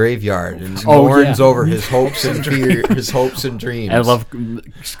 The graveyard, and mourns over his hopes and his hopes and dreams. I love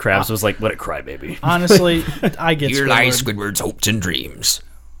Krabs was like, "Let it cry, baby." Honestly, I get Here lies Squidward's hopes and dreams.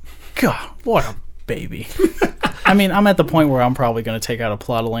 God, what a baby. I mean, I'm at the point where I'm probably going to take out a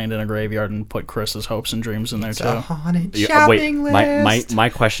plot of land in a graveyard and put Chris's hopes and dreams in there too. Wait, my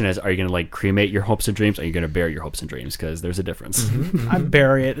question is: are you going to like cremate your hopes and dreams? Or are you going to bury your hopes and dreams? Because there's a difference. I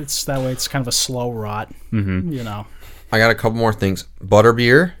bury it. It's that way. It's kind of a slow rot. Mm-hmm. You know. I got a couple more things.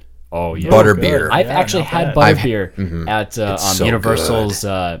 Butterbeer. Oh yeah, Butterbeer. I've actually had Butterbeer at so Universal's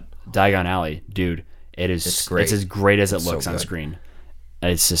Diagon Alley, dude. It's great. It's as great as it looks on screen.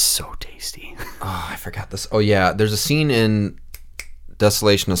 It's just so tasty. Oh, I forgot this. Oh yeah, there's a scene in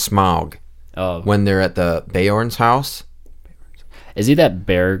Desolation of Smaug when they're at the Beorn's house. Is he that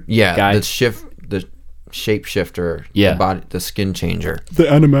bear guy? Yeah, the shapeshifter. Yeah, the skin changer. The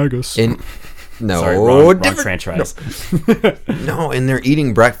Animagus. No, sorry, wrong franchise. No, and they're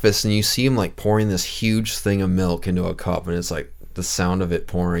eating breakfast, and you see him like pouring this huge thing of milk into a cup, and it's like the sound of it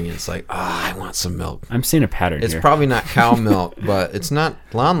pouring. And it's like, I want some milk. I'm seeing a pattern. It's here. probably not cow milk, but it's not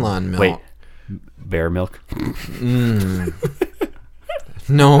Lon milk. Wait, bear milk?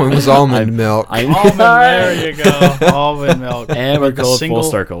 No, it was almond milk. Almond, there you go. Almond milk. And we're going full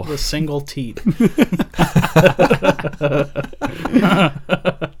circle. The single teat.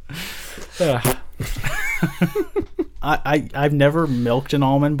 I've never milked an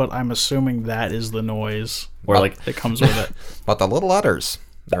almond, but I'm assuming that is the noise that comes with it. But the little udders,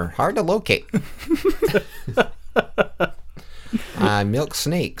 they're hard to locate. I milk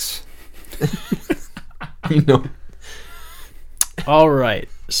snakes. All right,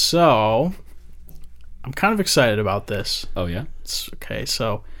 so I'm kind of excited about this. Oh yeah. Okay,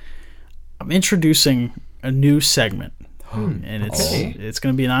 so I'm introducing a new segment. And it's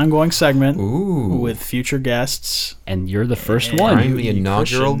going to be an ongoing segment with future guests. And you're the first one. I'm the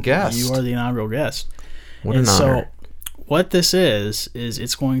inaugural guest. You are the inaugural guest. What an honor. So what this is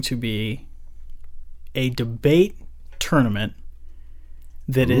it's going to be a debate tournament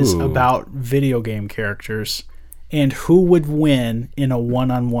that is about video game characters and who would win in a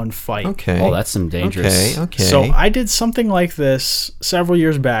one-on-one fight. Okay. Oh, that's some dangerous. Okay. So I did something like this several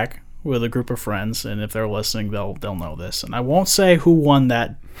years back with a group of friends, and if they're listening, they'll know this. And I won't say who won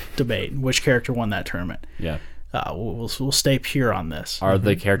that debate, which character won that tournament. Yeah. We'll stay pure on this. Are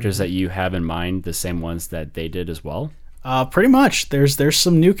the characters that you have in mind the same ones that they did as well? Pretty much. There's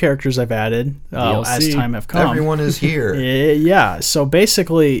some new characters I've added as time have come. Everyone is here. Yeah. So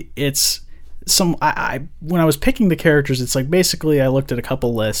basically, it's some. I when I was picking the characters, it's like basically I looked at a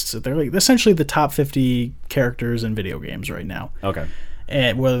couple lists. They're like essentially the top 50 characters in video games right now. Okay.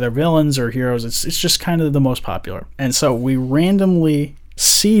 And whether they're villains or heroes, it's just kind of the most popular. And so we randomly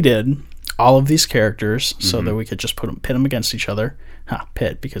seeded all of these characters so that we could just pit them against each other.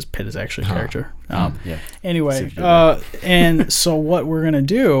 Pit, because Pit is actually a character. Yeah. Anyway, and so what we're going to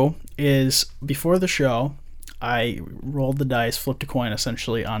do is, before the show, I rolled the dice, flipped a coin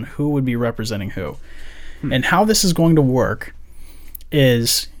essentially on who would be representing who. And how this is going to work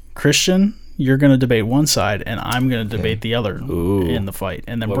is, Christian, you're going to debate one side, and I'm going to debate the other in the fight.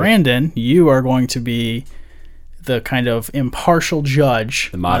 And then Brandon, you are going to be the kind of impartial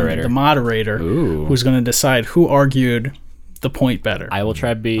judge, the moderator, who's going to decide who argued the point better. I will try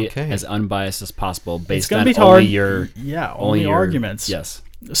to be as unbiased as possible based on only your arguments. Yes.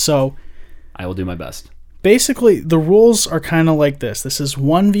 So I will do my best. Basically, the rules are kind of like this. This is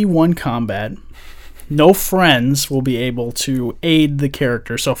 1v1 combat. No friends will be able to aid the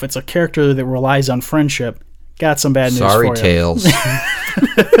character. So if it's a character that relies on friendship, got some bad news for you. Tails. And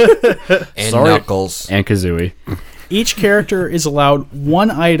Sorry. Knuckles. And Kazooie. Each character is allowed one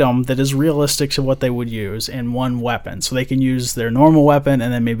item that is realistic to what they would use and one weapon. So they can use their normal weapon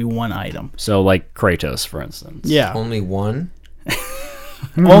and then maybe one item. So like Kratos, for instance. Yeah. Only one?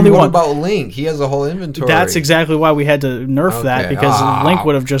 Only What one. about Link? He has a whole inventory. That's exactly why we had to nerf that, Okay. because Link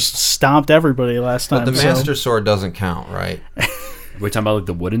would have just stomped everybody last time. But the so- Master Sword doesn't count, right? We're talking about like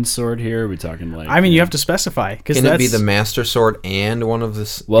the wooden sword here. We're talking like. I mean, you have to specify. Can it be the Master Sword and one of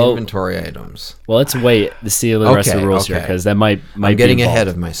the inventory items? Well, let's wait to see the rest of the rules here, because that might I'm be getting involved. ahead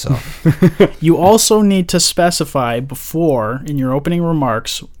of myself. You also need to specify before, in your opening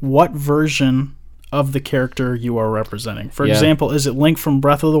remarks, what version of the character you are representing. For Yeah. example, is it Link from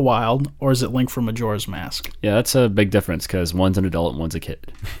Breath of the Wild, or is it Link from Majora's Mask? Yeah, that's a big difference because one's an adult and one's a kid.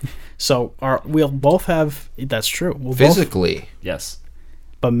 So we'll both have... That's true. We'll Physically. Yes.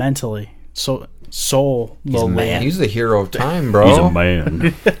 but mentally. Soul, little man. He's the hero of time, bro. He's a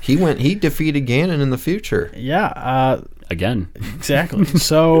man. He defeated Ganon in the future. Yeah, Again. exactly.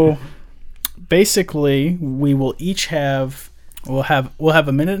 So basically, we will each have we'll have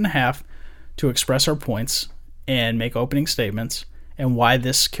a minute and a half to express our points and make opening statements and why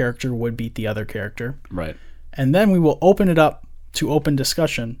this character would beat the other character. Right. And then we will open it up to open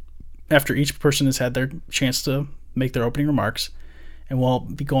discussion after each person has had their chance to make their opening remarks. And we'll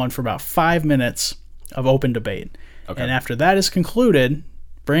be going for about 5 minutes of open debate. Okay. And after that is concluded,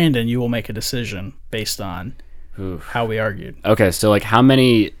 Brandon, you will make a decision based on how we argued. Okay, so like how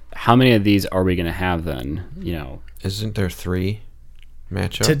many of these are we going to have then? You know. Isn't there 3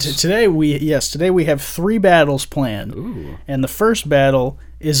 matchups? Today we have 3 battles planned. Ooh. And the first battle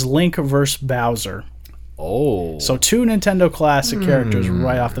is Link versus Bowser. Oh. So 2 Nintendo classic characters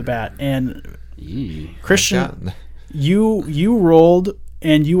right off the bat. And Yee. Christian, you rolled,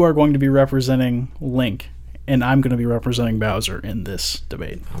 and you are going to be representing Link, and I'm going to be representing Bowser in this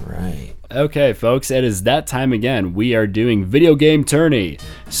debate. All right. Okay, folks, it is that time again. We are doing video game tourney.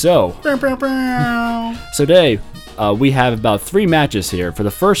 So today we have about 3 matches here. For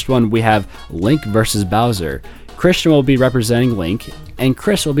the first one, we have Link versus Bowser. Christian will be representing Link, and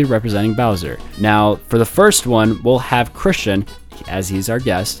Chris will be representing Bowser. Now, for the first one, we'll have Christian, as he's our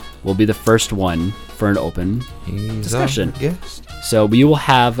guest, will be the first one for an open discussion. Yes. So we will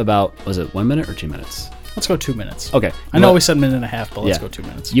have about, was it 1 minute or 2 minutes? Let's go 2 minutes. Okay. I know we said minute and a half, but let's Yeah. go 2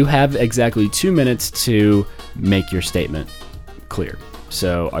 minutes. You have exactly 2 minutes to make your statement clear.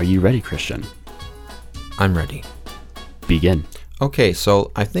 So are you ready, Christian? I'm ready. Begin. Okay,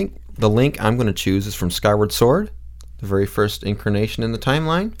 so I think the Link I'm going to choose is from Skyward Sword, the very first incarnation in the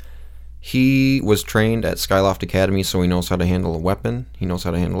timeline. He was trained at Skyloft Academy, so he knows how to handle a weapon. He knows how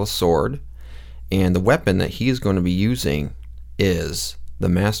to handle a sword. And the weapon that he is going to be using is the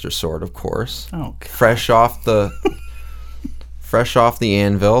Master Sword, of course. Oh, God. Fresh off the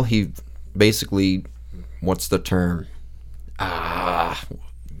anvil. He basically, what's the term?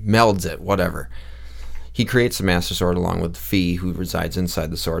 Melds it, whatever. He creates the Master Sword along with Fi, who resides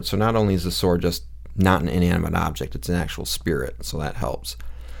inside the sword. So not only is the sword just not an inanimate object, it's an actual spirit, so that helps.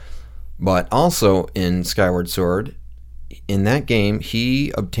 But also in Skyward Sword, in that game,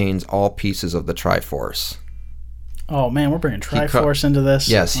 he obtains all pieces of the Triforce. Oh, man, we're bringing Triforce into this?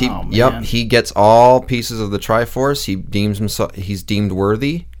 Yes, man. he gets all pieces of the Triforce. He deems himself, he's deemed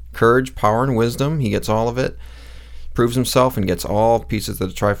worthy. Courage, power, and wisdom, he gets all of it. Proves himself and gets all pieces of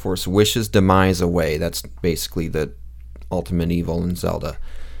the Triforce. Wishes demise away. That's basically the ultimate evil in Zelda,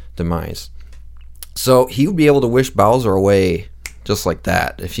 demise. So he would be able to wish Bowser away just like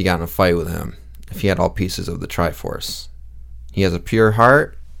that if he got in a fight with him, if he had all pieces of the Triforce. He has a pure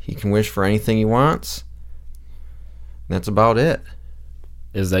heart. He can wish for anything he wants. That's about it.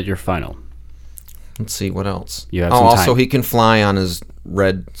 Is that your final? Let's see, what else? You have some also time. he can fly on his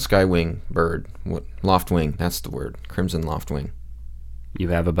red skywing bird. Loftwing, that's the word. Crimson Loftwing. You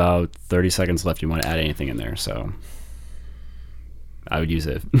have about 30 seconds left. You want to add anything in there, so I would use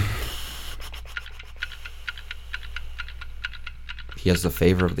it. He has the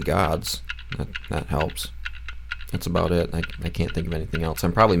favor of the gods. That helps. That's about it. I can't think of anything else.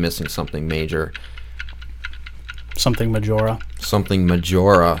 I'm probably missing something major. Something Majora. Something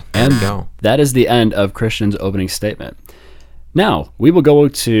Majora. There we go. That is the end of Christian's opening statement. Now, we will go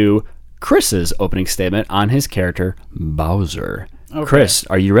to Chris's opening statement on his character, Bowser. Okay. Chris,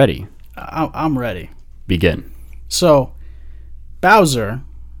 are you ready? I'm ready. Begin. So, Bowser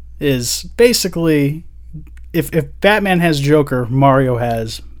is basically, if Batman has Joker, Mario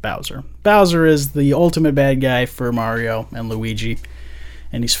has Bowser. Bowser is the ultimate bad guy for Mario and Luigi,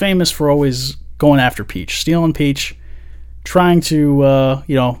 and he's famous for always going after Peach, stealing Peach, trying to,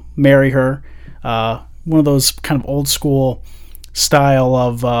 marry her. One of those kind of old school style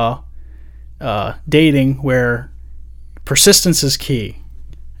of dating where persistence is key.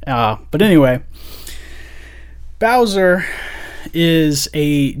 But anyway, Bowser is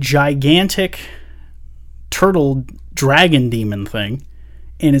a gigantic turtle dragon demon thing,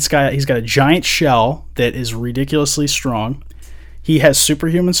 and he's got a giant shell that is ridiculously strong. He has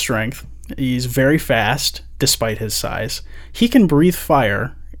superhuman strength. He's very fast despite his size. He can breathe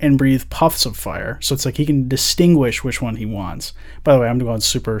fire and breathe puffs of fire, so it's like he can distinguish which one he wants. By the way, I'm going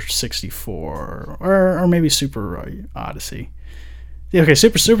Super 64 or maybe Super Odyssey. Yeah, okay,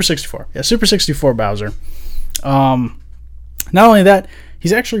 Super 64. Yeah, Super 64 Bowser. Not only that,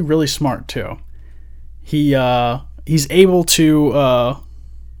 he's actually really smart too. He's able to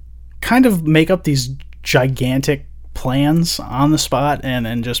kind of make up these gigantic plans on the spot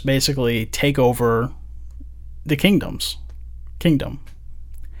and just basically take over the kingdom.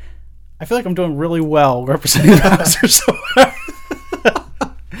 I feel like I'm doing really well representing Bowser, so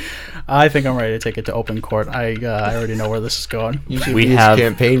I think I'm ready to take it to open court. I already know where this is going. You should be his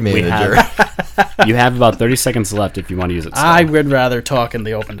campaign manager. You have about 30 seconds left if you want to use it. Still. I would rather talk in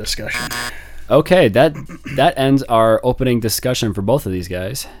the open discussion. Okay, that ends our opening discussion for both of these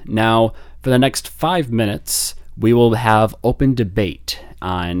guys. Now, for the next 5 minutes, we will have open debate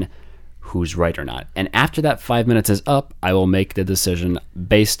on who's right or not. And after that 5 minutes is up, I will make the decision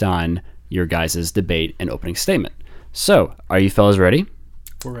based on your guys' debate and opening statement. So, are you fellas ready?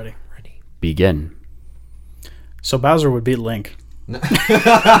 We're ready. Begin. So Bowser would beat Link.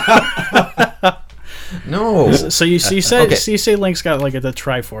 No. So you say Link's got like the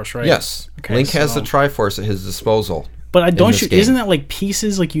Triforce, right? Yes. Okay, Link has the Triforce at his disposal. But isn't that like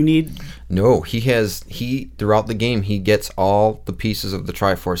pieces like you need? No, throughout the game he gets all the pieces of the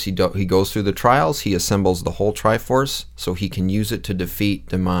Triforce. He goes through the trials, he assembles the whole Triforce so he can use it to defeat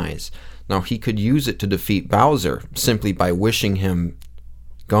Demise. Now he could use it to defeat Bowser simply by wishing him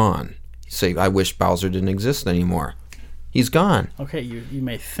gone. Say, I wish Bowser didn't exist anymore. He's gone. Okay, you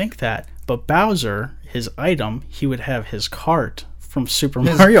may think that, but Bowser, his item, he would have his cart from Super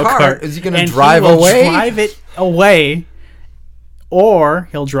Mario Kart. Is he going to drive away? Drive it away, or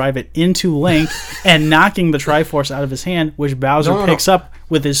he'll drive it into Link and knocking the Triforce out of his hand, which Bowser picks up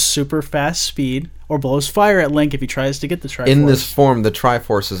with his super fast speed, or blows fire at Link if he tries to get the Triforce. In this form, the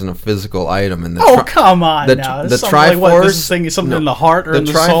Triforce isn't a physical item. Come on now. The Triforce... Like is something in the heart or in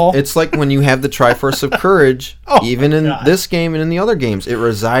the soul? It's like when you have the Triforce of Courage, even in this game and in the other games, it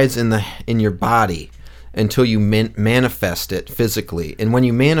resides in your body until you manifest it physically. And when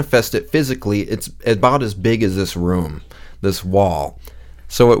you manifest it physically, it's about as big as this room, this wall.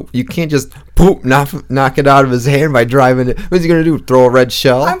 So you can't just knock it out of his hand by driving it. What's he going to do? Throw a red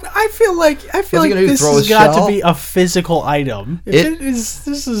shell? I feel like this has got to be a physical item. This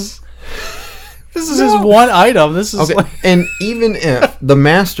is his one item. This is okay. And even if the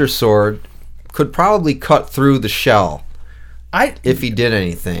Master Sword could probably cut through the shell, if he did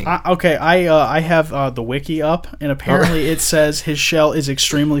anything. I have the wiki up, and apparently it says his shell is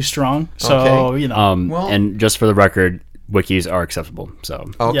extremely strong. So and just for the record, wikis are acceptable. So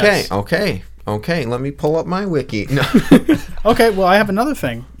okay. Let me pull up my wiki. No. Okay, well, I have another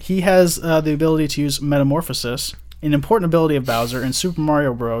thing. He has the ability to use Metamorphosis, an important ability of Bowser. In Super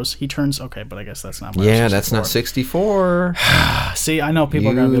Mario Bros., he turns... Okay, but I guess that's not Mario 64. That's not 64. See, I know people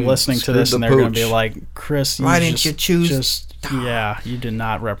are going to be listening to this, and they're going to be like, Chris, why didn't you choose... you did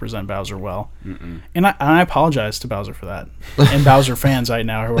not represent Bowser well. And I apologize to Bowser for that. And Bowser fans right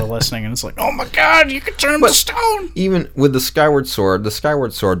now who are listening, and it's like, oh my god, you can turn him to stone! Even with the Skyward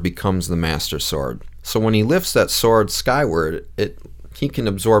Sword becomes the Master Sword. So when he lifts that sword skyward, he can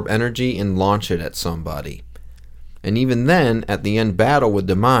absorb energy and launch it at somebody. And even then, at the end battle with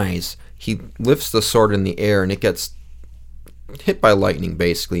Demise, he lifts the sword in the air and it gets hit by lightning,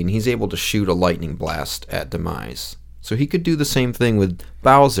 basically, and he's able to shoot a lightning blast at Demise. So he could do the same thing with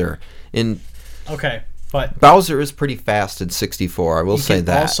Bowser. Okay, but... Bowser is pretty fast in 64, I will say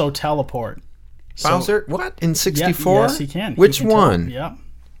that. He can also teleport. Bowser? What? In 64? Yes, he can. Which one? Yeah.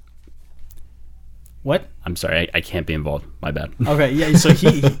 What? I'm sorry, I can't be involved. My bad. Okay, yeah. So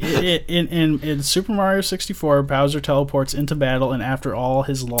in Super Mario 64, Bowser teleports into battle, and after all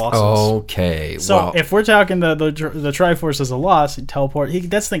his losses. Okay. So if we're talking the Triforce as a loss, he teleport.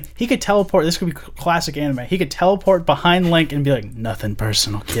 That's the thing. He could teleport. This could be classic anime. He could teleport behind Link and be like, "Nothing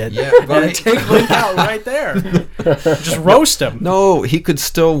personal, kid." Yeah, right. And take Link out right there. Just roast him. No, he could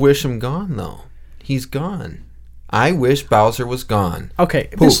still wish him gone though. He's gone. I wish Bowser was gone. Okay,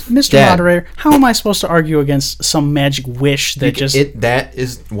 Mr. Moderator, how am I supposed to argue against some magic wish that that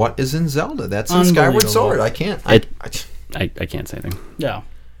is what is in Zelda. That's in Skyward Sword. I can't. I can't say anything. Yeah.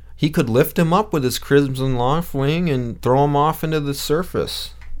 He could lift him up with his Crimson Loft Wing and throw him off into the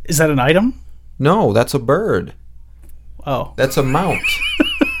surface. Is that an item? No, that's a bird. Oh. That's a mount.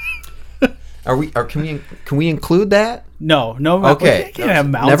 Can we include that? No. Okay. We can't have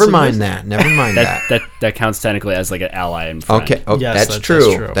mounts. Never in mind this. that. Never mind that. That counts technically as like an ally and friend. Okay. Oh, Yes, that's that's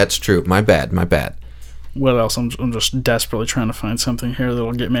true. true. That's true. My bad. What else? I'm just desperately trying to find something here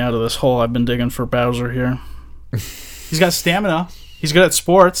that'll get me out of this hole I've been digging for Bowser here. He's got stamina. He's good at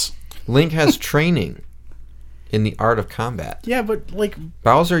sports. Link has training in the art of combat. Yeah, but like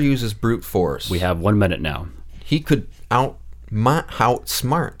Bowser uses brute force. We have 1 minute now. He could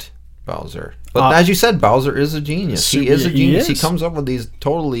outsmart Bowser. But as you said, Bowser is a genius. He is a genius. He comes up with these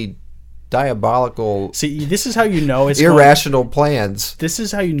totally diabolical, see, this is how you know it's irrational plans. This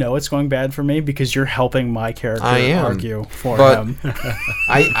is how you know it's going bad for me because you're helping my character argue for him.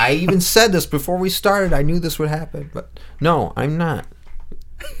 I even said this before we started. I knew this would happen, but no, I'm not.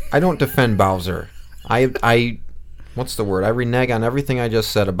 I don't defend Bowser. I what's the word? I renege on everything I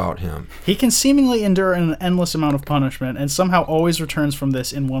just said about him. He can seemingly endure an endless amount of punishment and somehow always returns from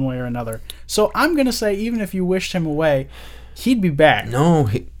this in one way or another. So I'm going to say even if you wished him away, he'd be back. No,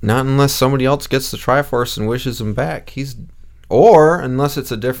 not unless somebody else gets the Triforce and wishes him back. Or unless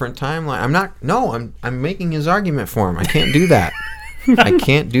it's a different timeline. I'm making his argument for him. I can't do that. I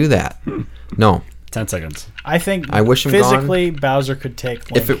can't do that. No. 10 seconds. I think I wish him physically Bowser could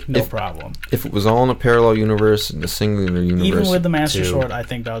take Link, no if- problem. If it was all in a parallel universe, in a singular universe. Even with the Master 2, Sword, I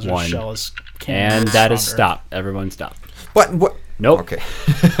think Bowser's 1. shell is And that is stop. Everyone stop. What? Nope. Okay.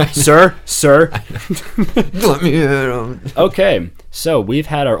 Sir. Let me hear him. Okay. So we've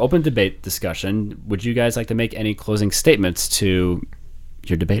had our open debate discussion. Would you guys like to make any closing statements to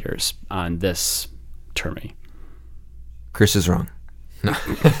your debaters on this tourney? Chris is wrong. No.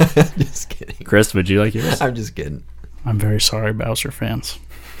 Just kidding. Chris, would you like yours? I'm just kidding. I'm very sorry, Bowser fans.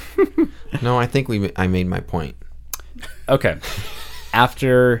 No, I think I made my point. Okay.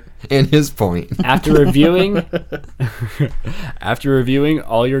 After And his point. reviewing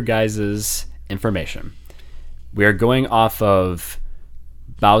all your guys' information, we are going off of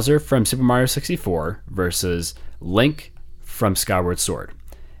Bowser from Super Mario 64 versus Link from Skyward Sword.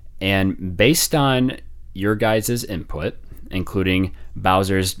 And based on your guys' input, including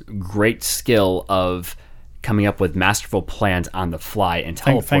Bowser's great skill of coming up with masterful plans on the fly and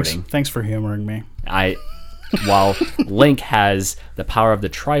teleporting, Thanks for humoring me. while Link has the power of the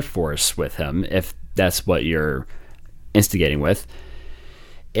Triforce with him, if that's what you're instigating with.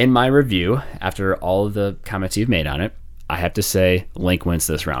 In my review, after all of the comments you've made on it, I have to say Link wins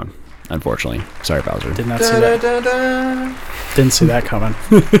this round. Unfortunately, sorry, Bowser. Did not see that. Didn't see that coming.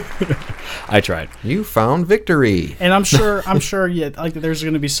 I tried. You found victory. And I'm sure, yeah, like there's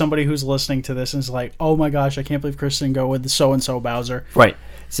going to be somebody who's listening to this and is like, "Oh my gosh, I can't believe Chris didn't go with so and so Bowser." Right.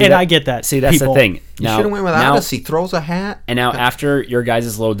 See, I get that. See, that's people. the thing. You should have went with Odyssey. Throws a hat. And now, after your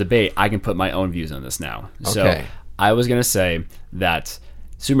guys' little debate, I can put my own views on this now. So Okay. I was going to say that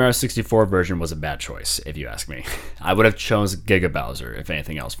Super Mario 64 version was a bad choice, if you ask me. I would have chosen Giga Bowser, if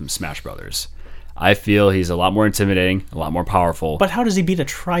anything else, from Smash Brothers. I feel he's a lot more intimidating, a lot more powerful. But how does he beat a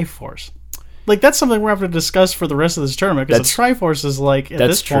Triforce? Like, that's something we're having to discuss for the rest of this tournament, because the Triforce is like, at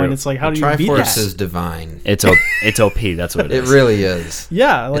this point, true. it's like, how do you beat Triforce that? is divine. It's OP, that's what it It is. really is.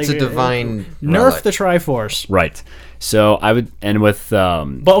 Yeah, like, It's a divine nerf relic. the Triforce. Right. So I would, and with,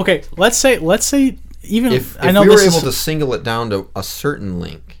 But okay, let's say even If I know we were this able is, to single it down to a certain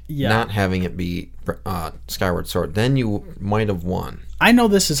Link, Yeah. not having it be Skyward Sword, then you might have won. I know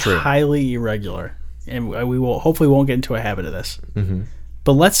this is highly irregular, and we will hopefully won't get into a habit of this. Mm-hmm.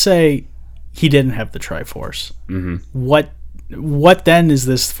 But let's say he didn't have the Triforce. Mm-hmm. What then is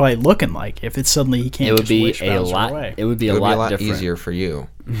this fight looking like? If it's suddenly he can't, it would just be wish a Bowser lot, away? it would be It a would be a lot lot different. easier for you.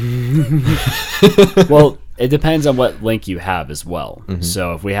 Well, it depends on what Link you have as well.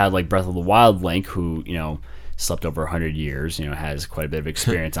 So if we had like Breath of the Wild Link, who, slept over 100 years, has quite a bit of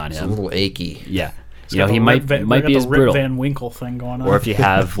experience on It's a him. little achy. Yeah. It's got He the might Rip be as Rip brutal. Van Winkle thing going on. Or if you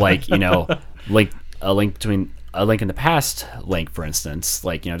have like, Link between a Link in the Past Link, for instance,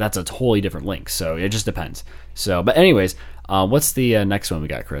 like, that's a totally different Link. So it just depends. So, but anyways, what's the next one we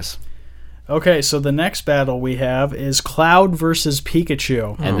got, Chris? Okay, so the next battle we have is Cloud versus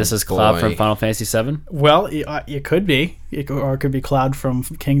Pikachu. And this is Cloud boy. from Final Fantasy VII. Well, it could be, or it could be Cloud from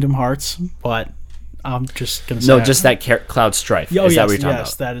Kingdom Hearts, but I'm just gonna say No, just that Cloud Strife. Oh, is that what yes, you're talking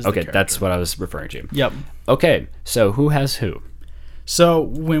yes, about? that is the okay, that's character. what I was referring to. Yep. Okay, so who has who? So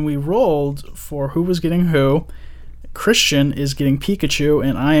when we rolled for who was getting who, Christian is getting Pikachu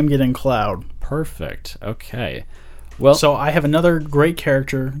and I am getting Cloud. Perfect. Okay. Well, So I have another great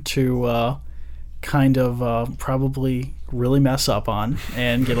character to kind of probably really mess up on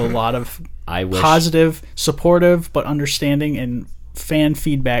and get a lot of I wish positive, supportive, but understanding and fan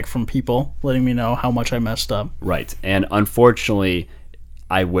feedback from people letting me know how much I messed up. Right. And unfortunately,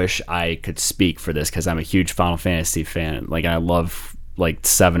 I wish I could speak for this because I'm a huge Final Fantasy fan. Like, I love, like,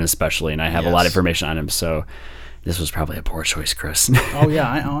 7 especially, and I have a lot of information on him, so this was probably a poor choice, Chris. Oh, yeah,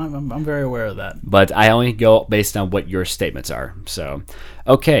 I'm very aware of that. But I only go based on what your statements are. So,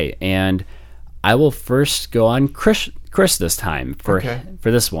 okay, and I will first go on Chris this time for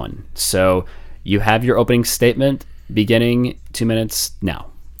this one. So, you have your opening statement beginning 2 minutes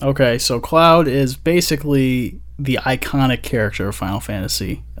now. Okay, so Cloud is basically the iconic character of Final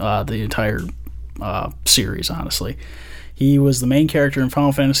Fantasy, the entire series, honestly. He was the main character in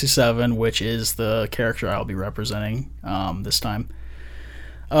Final Fantasy VII, which is the character I'll be representing this time.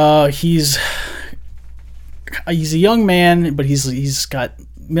 He's a young man, but he's got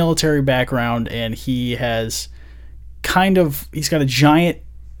military background, and he's got a giant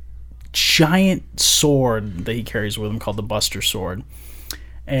sword that he carries with him called the Buster Sword.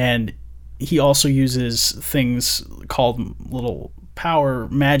 And he also uses things called little power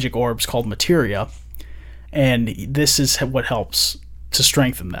magic orbs called materia. And this is what helps to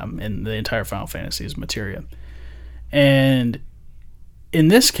strengthen them in the entire Final Fantasy is materia. And in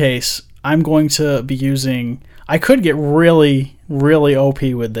this case, I'm going to be using... I could get really, really OP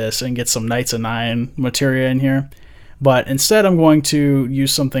with this and get some Knights of Nine materia in here. But instead, I'm going to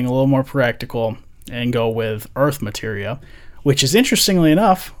use something a little more practical and go with Earth materia, which is, interestingly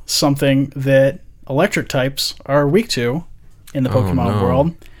enough, something that electric types are weak to in the Pokemon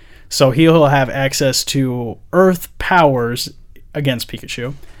world. So he'll have access to Earth powers against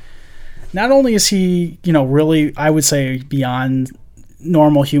Pikachu. Not only is he, really, I would say, beyond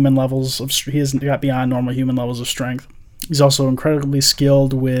normal human levels of... He has got beyond normal human levels of strength. He's also incredibly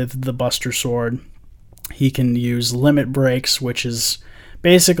skilled with the Buster Sword. He can use limit breaks, which is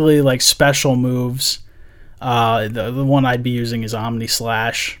basically like special moves. The one I'd be using is Omni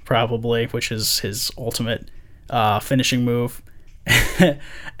Slash, probably, which is his ultimate finishing move.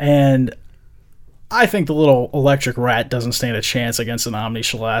 And I think the little electric rat doesn't stand a chance against an Omni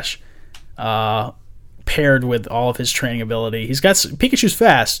Slash, paired with all of his training ability. Pikachu's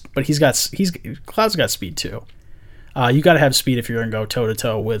fast, but Cloud's got speed too. You got to have speed if you're going to go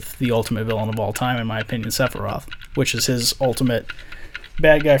toe-to-toe with the ultimate villain of all time, in my opinion, Sephiroth, which is his ultimate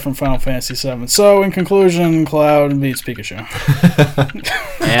bad guy from Final Fantasy VII. So, in conclusion, Cloud beats Pikachu.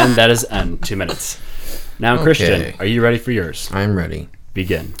 And that is 2 minutes. Now, Okay. Christian, are you ready for yours? I'm ready.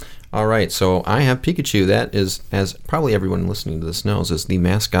 Begin. All right, so I have Pikachu. That is, as probably everyone listening to this knows, is the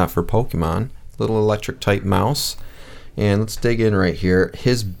mascot for Pokemon. Little electric-type mouse. And let's dig in right here.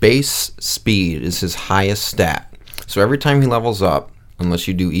 His base speed is his highest stat. So every time he levels up, unless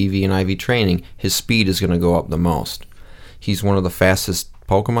you do EV and IV training, his speed is going to go up the most. He's one of the fastest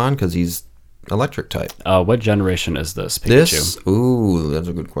Pokemon because he's electric type. What generation is this Pikachu? That's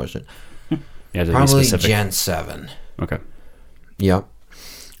a good question. Yeah, to be Probably specific. Gen 7. Okay. Yep.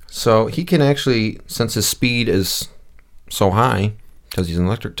 So he can actually, since his speed is so high, because he's an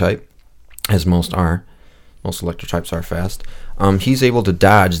electric type, as most electric types are fast, he's able to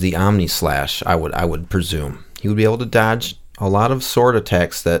dodge the Omni Slash, I would presume. He would be able to dodge a lot of sword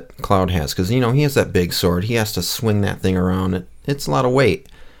attacks that Cloud has, because, he has that big sword. He has to swing that thing around. It's a lot of weight.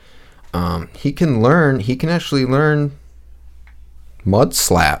 He can actually learn Mud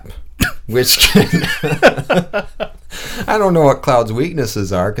Slap, which can... I don't know what Cloud's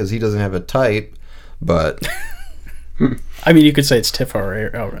weaknesses are, because he doesn't have a type, but... I mean, you could say it's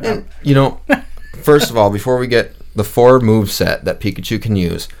Tifa. First of all, before we get the 4 moveset that Pikachu can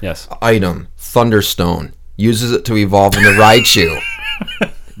use, Yes. item, Thunderstone, uses it to evolve into Raichu.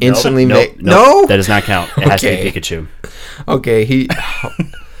 Instantly No? That does not count. It has to Okay. be Pikachu. Okay,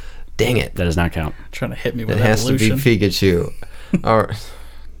 dang it. That does not count. Trying to hit me with It has evolution. to be Pikachu.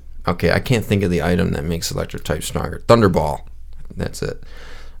 Okay, I can't think of the item that makes electric type stronger. Thunderball. That's it.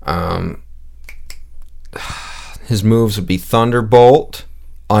 His moves would be Thunderbolt,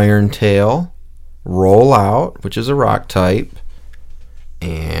 Iron Tail, Roll Out, which is a rock type,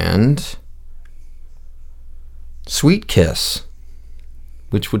 and Sweet Kiss,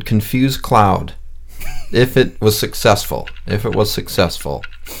 which would confuse Cloud if it was successful.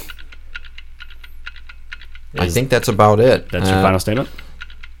 I think that's about it. That's your final statement?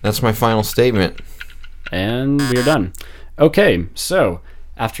 That's my final statement. And we are done. Okay, so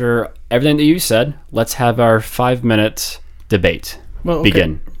after everything that you said, let's have our 5-minute debate. Well, okay.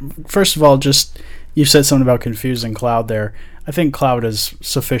 Begin. First of all, you said something about confusing Cloud there. I think Cloud is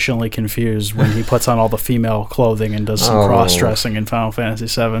sufficiently confused when he puts on all the female clothing and does some cross-dressing in Final Fantasy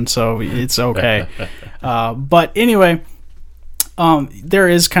VII, so it's okay. But anyway, there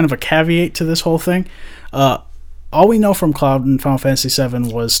is kind of a caveat to this whole thing. all we know from Cloud in Final Fantasy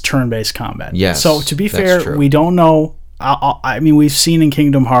VII was turn-based combat. Yes, So to be that's fair, true. we don't know. I mean, we've seen in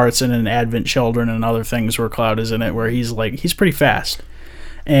Kingdom Hearts and in Advent Children and other things where Cloud is in it, where he's pretty fast,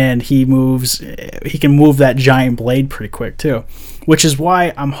 and he can move that giant blade pretty quick too, which is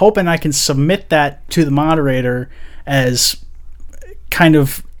why I'm hoping I can submit that to the moderator as kind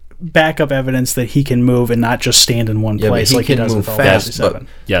of backup evidence that he can move and not just stand in one Yeah, but place he like he can does in move Final fast, Fantasy but VII.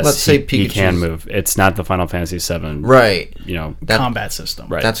 Yes, let's say he can Pikachu's- move. It's not the Final Fantasy VII, Right. That, Combat system.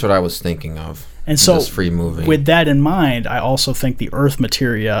 right. That's what I was thinking of. And so, just free moving. with that in mind, I also think the Earth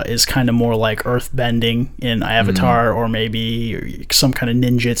materia is kind of more like Earth bending in Avatar, or maybe some kind of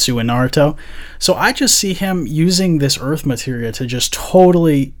ninjutsu in Naruto. So I just see him using this Earth materia to just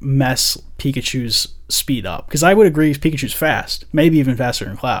totally mess Pikachu's speed up. Because I would agree Pikachu's fast, maybe even faster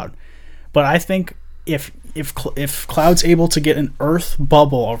than Cloud. But I think if Cloud's able to get an Earth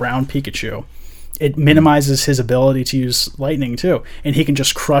bubble around Pikachu, it minimizes his ability to use lightning too, and he can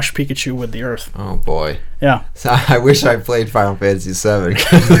just crush Pikachu with the Earth. Oh boy. Yeah. So I wish I played Final Fantasy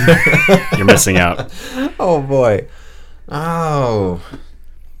VII. You're missing out. Oh boy. Oh.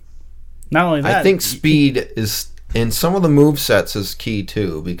 Not only that, I think speed is in some of the move sets is key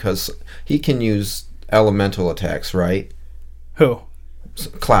too, because he can use elemental attacks, right? who?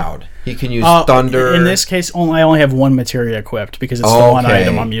 Cloud. He can use thunder. In this case, I only have one materia equipped because it's the one Okay.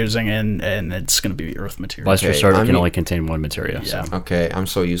 item I'm using, and it's going to be Earth materia. Blaster Okay, Sword I can mean- only contain one materia. So. Yeah. Okay, I'm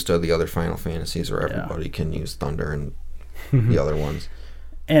so used to the other Final Fantasies where everybody can use thunder and the other ones.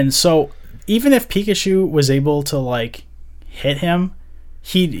 And so, even if Pikachu was able to like hit him,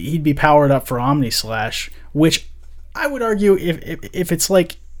 he'd be powered up for Omni Slash, which I would argue if it's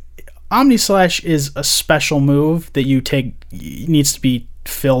like Omni Slash is a special move that needs to be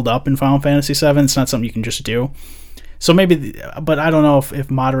filled up in Final Fantasy VII. It's not something you can just do. So maybe, but I don't know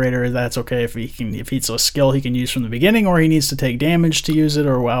if moderator, that's okay if it's a skill he can use from the beginning, or he needs to take damage to use it,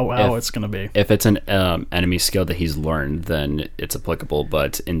 or how it's going to be. If it's an enemy skill that he's learned, then it's applicable.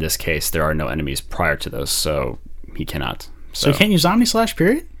 But in this case, there are no enemies prior to those, so he cannot. So he can't use Omni Slash,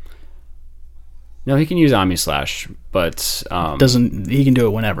 period? No, he can use Omni Slash, but He can do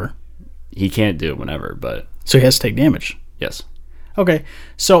it whenever. he can't do it whenever. But So he has to take damage. yes, Okay,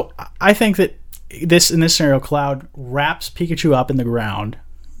 so I think that in this scenario, Cloud wraps Pikachu up in the ground,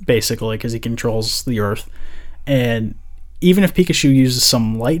 basically, because he controls the Earth. And even if Pikachu uses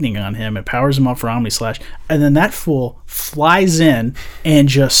some lightning on him, it powers him up for Omni Slash. And then that fool flies in and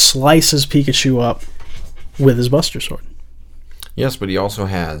just slices Pikachu up with his Buster Sword. Yes, but he also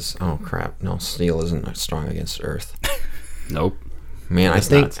has... Oh, crap. No, Steel isn't strong against Earth. nope. Man, It's I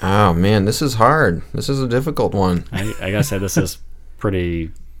think... not. Oh, man, this is hard. This is a difficult one. I gotta say this is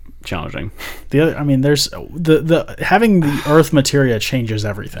pretty challenging. The other, I mean, there's the having the Earth materia changes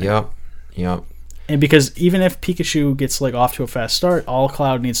everything. Yep. And because even if Pikachu gets like off to a fast start, all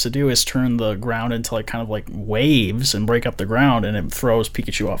Cloud needs to do is turn the ground into like kind of like waves and break up the ground, and it throws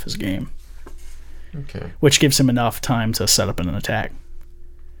Pikachu off his game, Okay. which gives him enough time to set up an attack.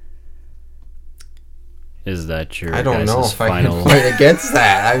 Is that your I don't know guys' if I final can fight against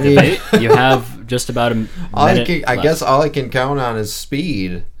that. I mean... debate? You have just about a minute I left. guess all I can count on is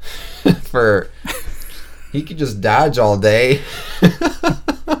speed. He could just dodge all day.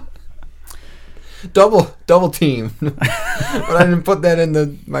 double team. But I didn't put that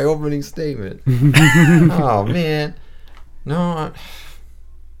in my opening statement. Oh man, no,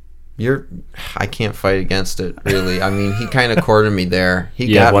 I can't fight against it really. I mean, he kind of cornered me there. He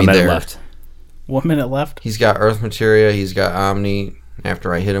You got have 1 me minute there. left. 1 minute left. He's got Earth Materia. He's got Omni.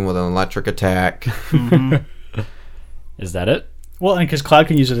 After I hit him with an electric attack. Is that it? Well, and because Cloud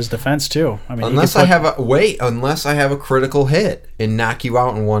can use it as defense too. I mean, Unless I have a critical hit and knock you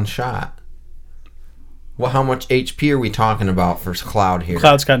out in one shot. Well, how much HP are we talking about for Cloud here?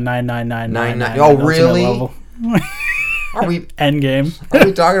 Cloud's got 99999. Oh, ultimate really? level. Are we End game.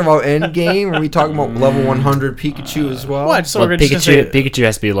 talking about end game? Are we talking about level 100 Pikachu as well? What? So Well, we're just gonna say, Pikachu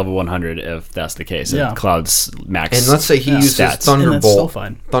has to be level 100 if that's the case. Yeah. If Cloud's max. And let's say he uses stats. And that's still Thunderbolt.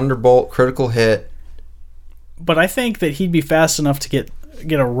 fine. Thunderbolt, critical hit. But I think that he'd be fast enough to get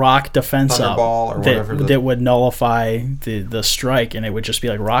a rock defense up Thunderball or whatever that would nullify the strike, and it would just be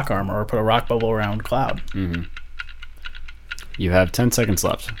like rock armor, or put a rock bubble around Cloud. You have 10 seconds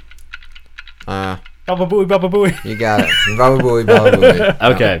left. Baba booey, baba booey. You got it. Baba booey, baba booey.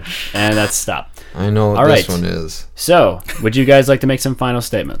 Okay, and that's stop. I know what All this right. one is. So, would you guys like to make some final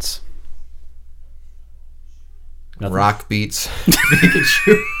statements? Nothing? Rock beats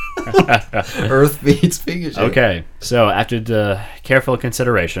Pikachu. Earth beats Pikachu. Okay, so after the careful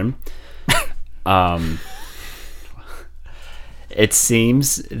consideration, it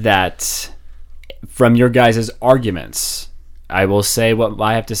seems that from your guys' arguments, I will say what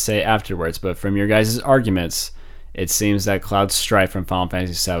I have to say afterwards, but from your guys' arguments, it seems that Cloud Strife from Final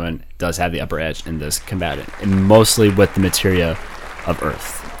Fantasy VII does have the upper edge in this combat, and mostly with the materia of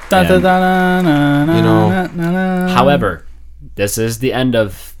Earth. However, this is the end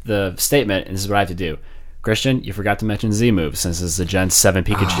of the statement, and this is what I have to do. Christian, you forgot to mention Z-Move, since it's the Gen 7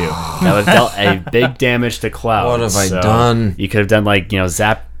 Pikachu. That would have dealt a big damage to Cloud. What have I done? You could have done, like,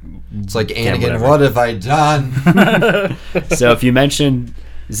 Zap. It's like Anakin, what have I done? So if you mentioned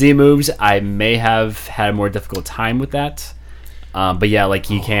Z-Moves, I may have had a more difficult time with that. But yeah, like,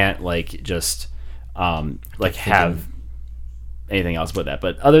 you can't, like, just, have anything else with that.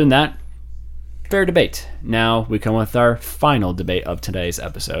 But other than that, fair debate. Now we come with our final debate of today's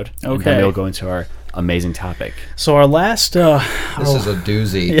episode. Okay. And then we'll go into our amazing topic. So our last... This is a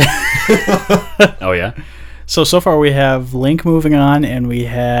doozy. Yeah. Oh, yeah? So far we have Link moving on, and we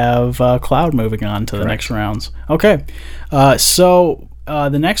have Cloud moving on to the next rounds. Okay. So the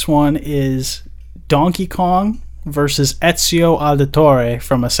next one is Donkey Kong versus Ezio Auditore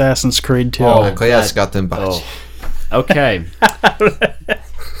from Assassin's Creed 2. Oh, yes, got them baci. Okay.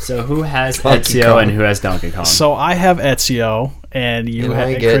 So who has Donkey Ezio Kong. and who has Donkey Kong? So I have Ezio, and And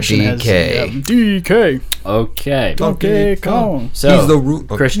I get Christian DK. has DK. Okay. Donkey Kong. So, He's the root.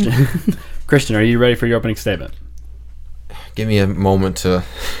 Christian, are you ready for your opening statement? Give me a moment to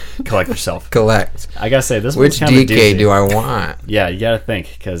Collect yourself. collect. I gotta say, this Which one's kind of a DK doozy. do I want? Yeah, you gotta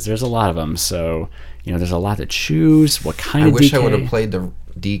think, because there's a lot of them. So, there's a lot to choose. What kind I of wish DK? I would have played the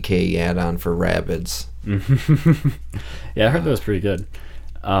DK add-on for Rabbids. Yeah, I heard that was pretty good.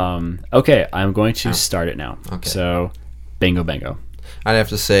 Okay, I'm going to start it now. Okay. So, bingo, bango. I'd have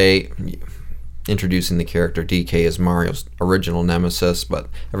to say, introducing the character DK as Mario's original nemesis, but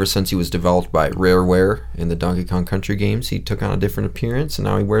ever since he was developed by Rareware in the Donkey Kong Country games, he took on a different appearance, and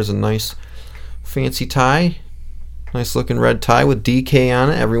now he wears a nice, fancy tie. Nice looking red tie with DK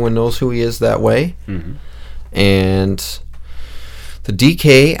on it. Everyone knows who he is that way. Mm-hmm. And the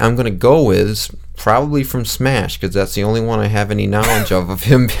DK I'm going to go with is probably from Smash, because that's the only one I have any knowledge of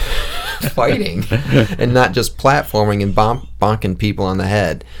him fighting and not just platforming and bonking people on the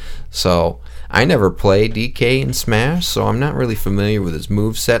head. So I never played DK in Smash, so I'm not really familiar with his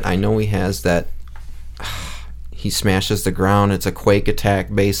moveset. I know he has that. He smashes the ground. It's a quake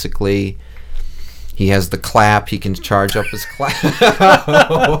attack, basically. He has the clap. He can charge up his clap.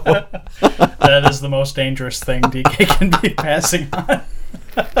 That is the most dangerous thing DK can be passing on.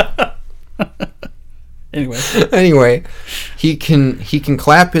 Anyway, he can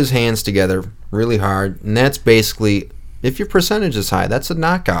clap his hands together really hard, and that's basically, if your percentage is high, that's a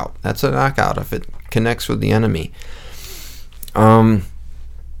knockout. That's a knockout if it connects with the enemy. Other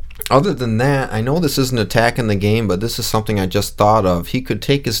than that, I know this isn't attacking the game, but this is something I just thought of. He could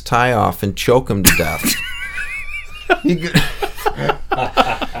take his tie off and choke him to death. He could,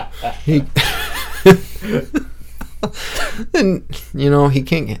 and he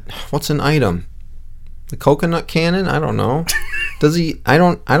can't get, what's an item? The coconut cannon? I don't know. Does he? I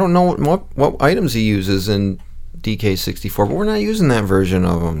don't know what items he uses in DK64, but we're not using that version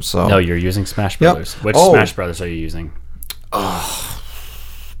of them. So No, you're using Smash Brothers. Which Smash Brothers are you using? Because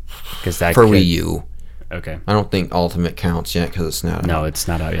that for Wii U. Okay. I don't think Ultimate counts yet because it's not. No, it's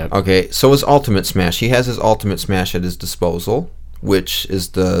not out yet. Okay, so his Ultimate Smash. He has his Ultimate Smash at his disposal, which is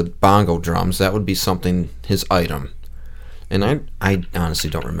the bongo drums. That would be something, his item. And I honestly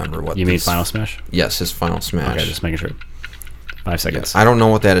don't remember what. You mean Final Smash? Yes, his Final Smash. Okay, just making sure. 5 seconds. I don't know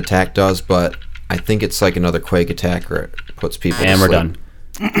what that attack does, but I think it's like another Quake attack, or it puts people And to we're sleep.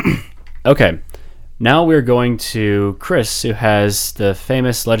 done. Okay. Now we're going to Chris, who has the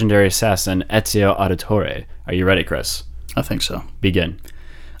famous legendary assassin Ezio Auditore. Are you ready, Chris? I think so. Begin.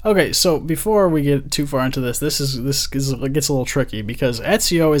 Okay, so before we get too far into this gets a little tricky because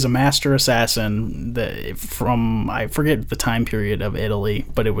Ezio is a master assassin from, I forget the time period of Italy,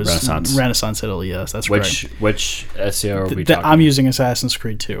 but it was Renaissance Italy. Yes, that's correct. Which Ezio are we talking? I'm using Assassin's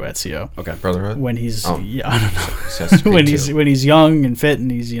Creed 2 Ezio. Okay, Brotherhood. When he's I don't know. Assassin's Creed when he's young and fit and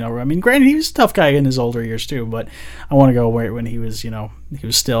he's I mean, granted he was a tough guy in his older years too, but I want to go when he was he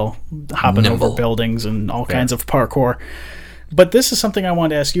was still hopping Nimble. over buildings and all kinds of parkour. But this is something I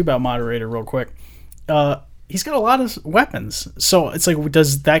wanted to ask you about, moderator, real quick. He's got a lot of weapons. So it's like,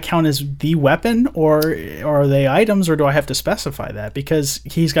 does that count as the weapon, or are they items, or do I have to specify that? Because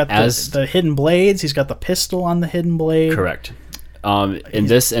he's got the hidden blades, he's got the pistol on the hidden blade. Correct. In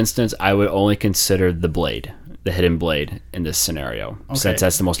this instance, I would only consider the blade, the hidden blade, in this scenario, since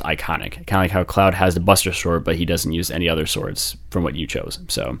that's the most iconic. Kind of like how Cloud has the Buster Sword, but he doesn't use any other swords from what you chose.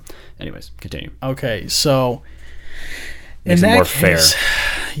 So, anyways, continue. Okay, so... Makes it more fair.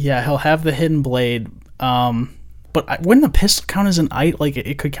 Yeah, he'll have the hidden blade. But wouldn't the pistol count as an item? Like,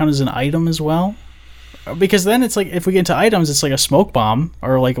 it could count as an item as well? Because then it's like, if we get into items, it's like a smoke bomb,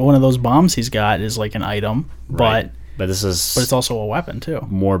 or like one of those bombs he's got is like an item. Right. But it's also a weapon too.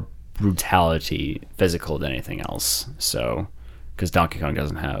 More brutality, physical than anything else. So, because Donkey Kong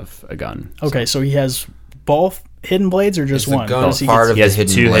doesn't have a gun. Okay, so he has both hidden blades or just Is the one? gun He part of He has the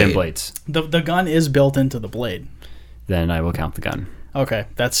hidden two blade? hidden blades. the gun is built into the blade. Then I will count the gun. Okay,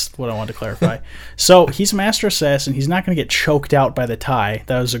 that's what I wanted to clarify. So he's a master assassin. He's not going to get choked out by the tie.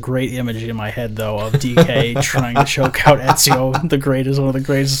 That was a great image in my head, though, of DK trying to choke out Ezio, one of the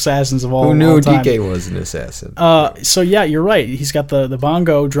greatest assassins of all time. Who knew DK was an assassin? So yeah, you're right. He's got the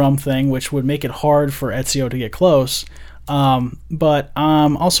bongo drum thing, which would make it hard for Ezio to get close. But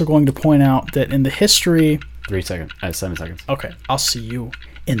I'm also going to point out that in the history... 3 seconds. 7 seconds. Okay, I'll see you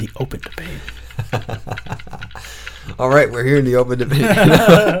in the open debate. All right, we're here in the open debate.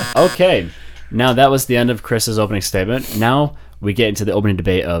 Okay, now that was the end of Chris's opening statement. Now we get into the opening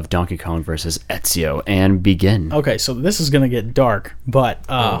debate of Donkey Kong versus Ezio and begin. Okay, so this is going to get dark, but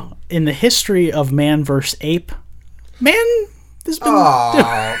in the history of man versus ape, man, there's been...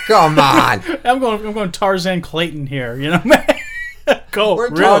 Oh, come on. I'm going Tarzan Clayton here, you know? Go.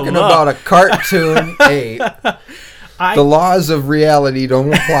 We're talking about a cartoon ape. The laws of reality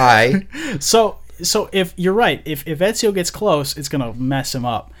don't apply. So if you're right, if Ezio gets close, it's going to mess him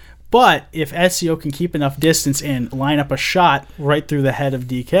up. But if Ezio can keep enough distance and line up a shot right through the head of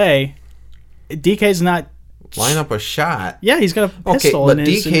DK's not... Line up a shot? Yeah, he's got a pistol but in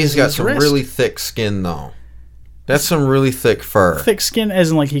his DK's got some wrist. really thick skin, though. That's some really thick fur. Thick skin,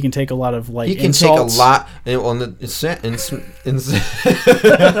 as in like he can take a lot of like insults. He can take a lot.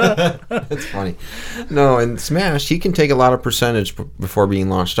 It's funny. No, in Smash, he can take a lot of percentage before being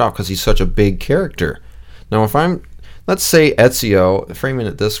launched out because he's such a big character. Now, let's say Ezio, framing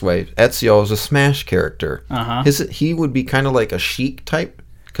it this way, Ezio is a Smash character. Uh-huh. He would be kind of like a Sheik type.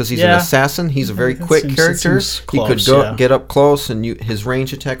 Because he's an assassin, he's a very quick character. He could get up close, and his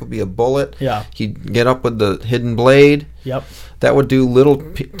range attack would be a bullet. Yeah, he'd get up with the hidden blade. Yep, that would do a little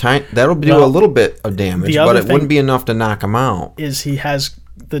bit of damage, but it wouldn't be enough to knock him out.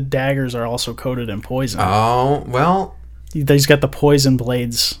 The daggers are also coated in poison. Oh well, he's got the poison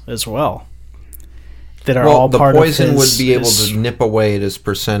blades as well. That are all part of his... The poison would be able to nip away at his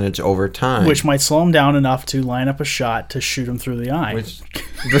percentage over time. Which might slow him down enough to line up a shot to shoot him through the eye.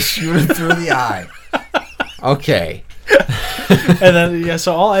 To shoot him through the eye. Okay. And then,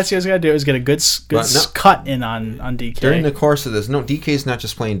 so all Ezio's got to do is get a good cut in on DK. During the course of this, DK's not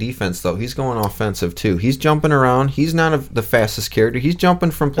just playing defense, though. He's going offensive, too. He's jumping around. He's not the fastest character. He's jumping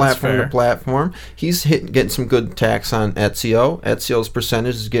from platform to platform. He's getting some good attacks on Ezio. Ezio's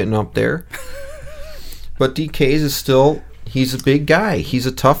percentage is getting up there. But DK's is still, he's a big guy. He's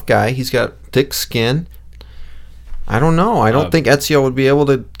a tough guy. He's got thick skin. I don't know. I don't think Ezio would be able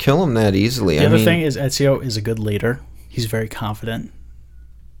to kill him that easily. The other thing is Ezio is a good leader. He's very confident.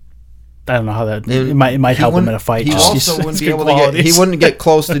 I don't know how that... It might help him in a fight. He also wouldn't be able to get... He wouldn't get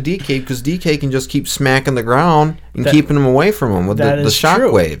close to DK because DK can just keep smacking the ground and keeping him away from him with the shock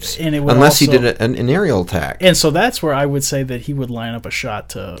waves. Unless he did an aerial attack. And so that's where I would say that he would line up a shot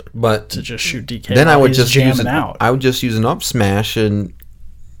to just shoot DK. Then I would just use I would just use an up smash and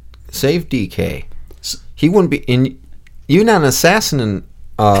save DK. He wouldn't be... You're not an assassin in...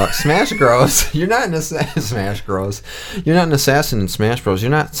 Smash Bros. You're not an Smash Bros. You're not an assassin in Smash Bros. You're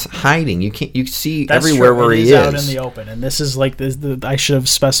not hiding. You can't. You see everywhere where he is. Out in the open, and this is like this. I should have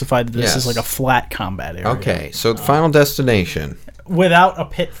specified that this is like a flat combat area. Okay, so the final destination without a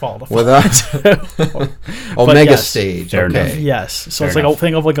pitfall. Omega stage. Okay. Yes. So it's like a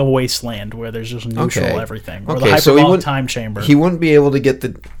thing of like a wasteland where there's just neutral everything. Or the hyperbolic time chamber. He wouldn't be able to get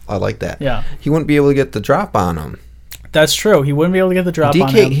the. I like that. Yeah. He wouldn't be able to get the drop on him. That's true. He wouldn't be able to get the drop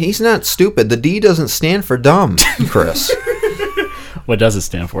on him. He's not stupid. The D doesn't stand for dumb, Chris. What does it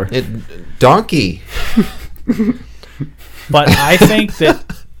stand for? Donkey. But I think that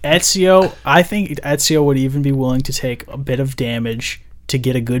Ezio would even be willing to take a bit of damage to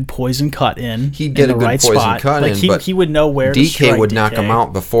get a good poison cut in. He'd get a good poison cut in, but he would know where to strike. DK would knock him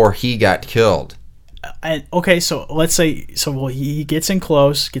out before he got killed. Okay, so let's say he gets in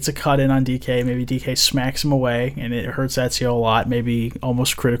close, gets a cut in on DK. Maybe DK smacks him away, and it hurts Ezio a lot, maybe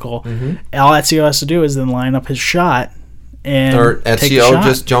almost critical. Mm-hmm. All Ezio has to do is then line up his shot, and Ezio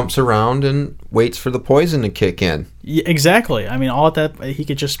just jumps around and waits for the poison to kick in. Yeah, exactly. I mean, all at that he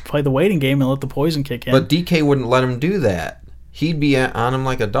could just play the waiting game and let the poison kick in. But DK wouldn't let him do that. He'd be on him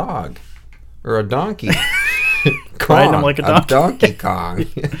like a dog or a donkey. Riding him like a donkey. Donkey Kong.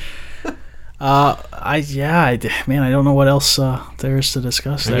 Man, I don't know what else there is to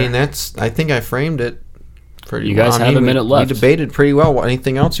discuss there. I mean, I think I framed it pretty You well. guys have a minute left. We debated pretty well.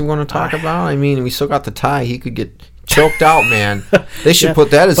 Anything else you want to talk about? I mean, we still got the tie. He could get choked out, man. They should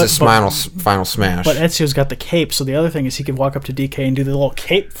put that as his final smash. But Ezio's got the cape, so the other thing is he could walk up to DK and do the little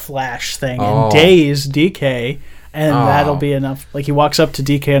cape flash thing Oh. and daze DK, and that'll be enough. Like, he walks up to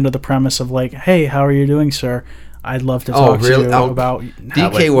DK under the premise of, like, hey, how are you doing, sir? I'd love to talk to you about...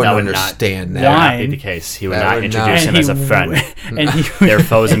 DK wouldn't understand that. That would not be the case. He would That not would introduce not. him as a friend. And They're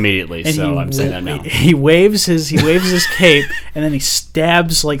foes immediately, and so I'm saying that now. He waves his cape, and then he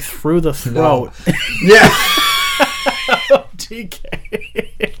stabs, like, through the throat. Yeah. DK.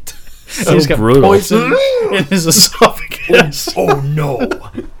 So He's got brutal. poison in his esophagus. Oh no!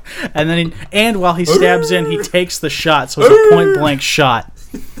 And then, while he stabs in, he takes the shot, so it's a point blank shot.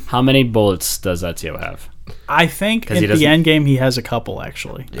 How many bullets does Ezio have? I think 'Cause at he the doesn't- end game he has a couple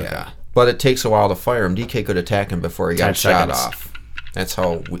actually. Yeah. But it takes a while to fire him. DK could attack him before he got 10 shot seconds. off. That's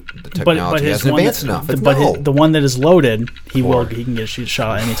how the But technology his hasn't one, advanced enough. the one that is loaded, he Four. can get a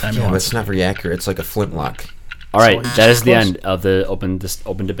shot anytime he Yeah, but wants. it's not very accurate. It's like a flintlock. All right, So that is the close. end of the open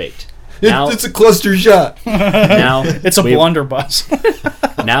debate. Now, It's a cluster shot. now It's a blunderbuss.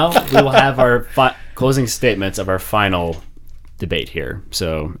 Now we will have our closing statements of our final debate here.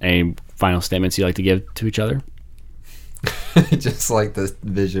 So, any final statements you'd like to give to each other? Just like the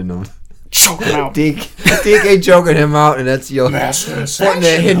vision of Choke him out. DK choking him out, and that's putting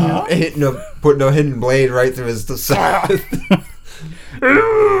a hidden blade right through his side.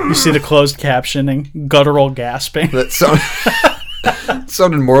 You see the closed captioning, guttural gasping. That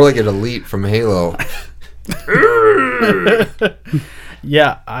sounded more like an elite from Halo.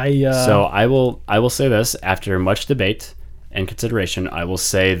 Yeah, So I will say this after much debate and consideration. I will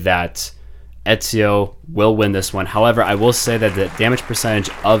say that Ezio will win this one. However, I will say that the damage percentage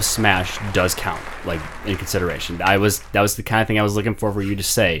of Smash does count, like in consideration. That was the kind of thing I was looking for you to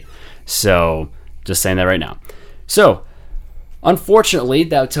say. So just saying that right now. So unfortunately,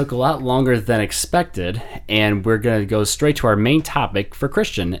 that took a lot longer than expected, and we're gonna go straight to our main topic for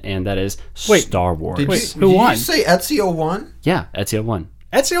Christian, and that is Star Wars. who Did won? you say Ezio won? Yeah, Ezio won.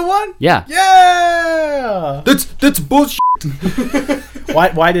 Ezio won? Yeah. Yeah. That's bullshit.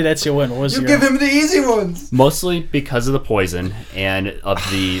 Why did Ezio win? What was You your... give him the easy ones. Mostly because of the poison and of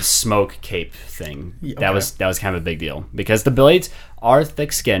the smoke cape thing. Yeah, That was kind of a big deal because the blades are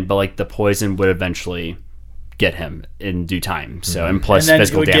thick-skinned, but like the poison would eventually get him in due time. So and plus and then it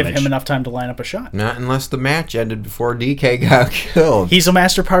physical would damage. give him enough time to line up a shot. Not unless the match ended before DK got killed. He's a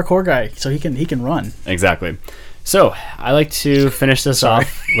master parkour guy, so he can run. Exactly. So I like to finish this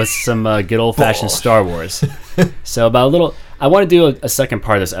off with some good old-fashioned Star Wars. So about a little. I want to do a second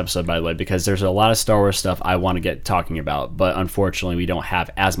part of this episode, by the way, because there's a lot of Star Wars stuff I want to get talking about, but unfortunately we don't have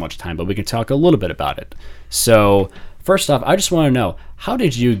as much time, but we can talk a little bit about it. So first off, I just want to know, how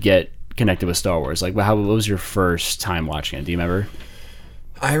did you get connected with Star Wars? Like, what was your first time watching it? Do you remember?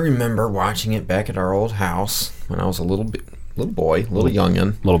 I remember watching it back at our old house when I was a little boy, little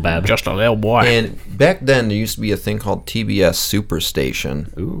youngin'. Little Bab. Just a little boy. And back then there used to be a thing called TBS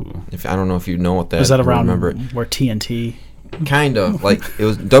Superstation. Ooh. I don't know if you know what that is. Was that around Remember it? where TNT? Kind of. Like, it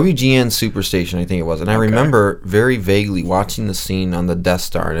was WGN Superstation, I think it was. And I remember very vaguely watching the scene on the Death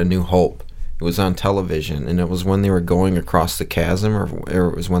Star in A New Hope. It was on television, and it was when they were going across the chasm, or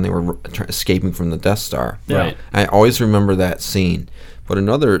it was when they were escaping from the Death Star. Yeah. Right. I always remember that scene. But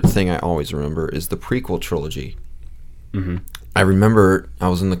another thing I always remember is the prequel trilogy. Mm-hmm. I remember I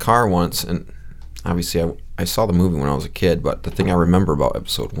was in the car once, and obviously I saw the movie when I was a kid, but the thing I remember about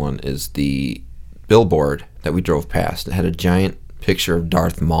Episode 1 is the billboard that we drove past. It had a giant picture of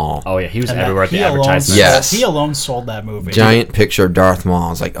Darth Maul. Oh yeah, he was And everywhere at the he alone advertisement. sold- Yes. He alone sold that movie. Giant picture of Darth Maul. I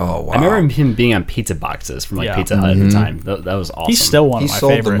was like, oh, wow. I remember him being on pizza boxes from like Yeah. Pizza Hut at the time. That was awesome. He's still one He of my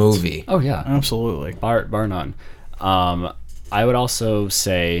sold favorites. the movie. Oh yeah, Absolutely. bar none. I would also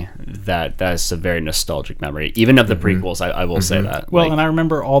say that that's a very nostalgic memory, even of the prequels. I will say that. Well, Like, and I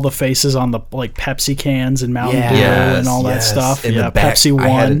remember all the faces on the like Pepsi cans and Mountain Dew Yes, and all that yes. stuff. In Yeah, the back, Pepsi I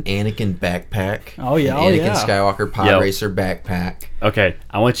had an One. Anakin backpack. Oh, yeah, An oh, Anakin yeah. Skywalker pod Yep. racer backpack. okay,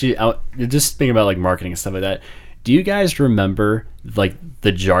 I want you. Just thinking about like marketing and stuff like that. Do you guys remember like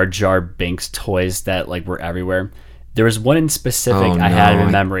the Jar Jar Binks toys that like were everywhere? There was one in specific Oh, I had no.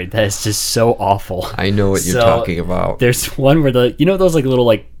 in memory that is just so awful. I know what you're So, talking about. There's one where those like little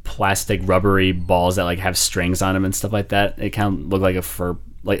like plastic rubbery balls that like have strings on them and stuff like that. It kind of look like a fur,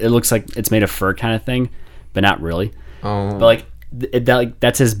 like it looks like it's made of fur kind of thing, but not really. Oh. But like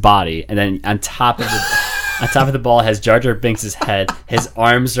that's his body, and then on top of it, On top of the ball has Jar Jar Binks' head. His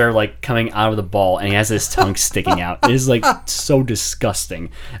arms are like coming out of the ball, and he has his tongue sticking out. It is like so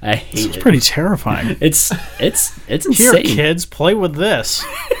disgusting. I hate It's it. pretty terrifying. It's insane. Here, kids, play with this.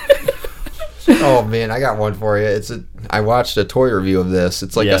 Oh man, I got one for you. I watched a toy review of this.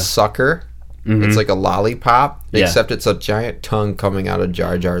 It's like Yeah. a sucker. It's like a lollipop, Yeah. except it's a giant tongue coming out of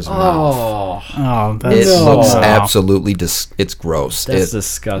Jar Jar's mouth. Oh, Oh, It that's looks wow. absolutely it's gross. that's It-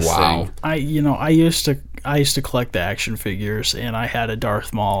 disgusting. Wow. I used to collect the action figures, and I had a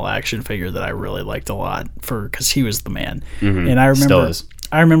Darth Maul action figure that I really liked a lot because he was the man. And I Still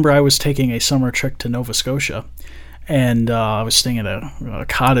remember, is. I was taking a summer trip to Nova Scotia, and I was staying at a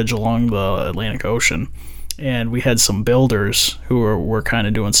cottage along the Atlantic Ocean, and we had some builders who were kind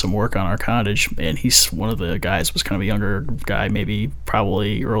of doing some work on our cottage, and one of the guys was kind of a younger guy, maybe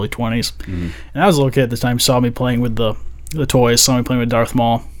probably early 20s, and I was a little kid at the time, saw me playing with the toys, saw me playing with Darth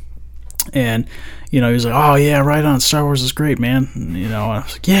Maul. And, he was like, oh, yeah, right on. Star Wars is great, man. And, I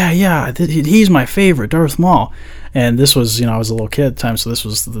was like, yeah, he's my favorite, Darth Maul. And this was, I was a little kid at the time, so this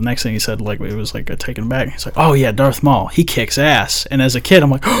was the next thing he said, like, it was like a taken back. He's like, oh, yeah, Darth Maul, he kicks ass. And as a kid, I'm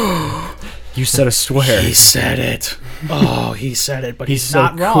like, oh, You said a swear. he said it. Oh, he said it, but he's so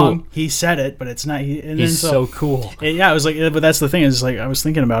not cool. wrong. He said it, but it's not. He's so cool. Yeah, I was like, but that's the thing is, like, I was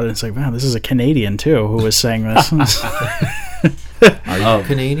thinking about it. It's like, man, this is a Canadian too who was saying this. Are you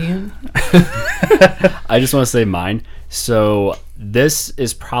Canadian? I just want to say mine. So this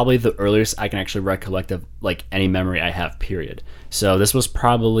is probably the earliest I can actually recollect of like any memory I have. Period. So this was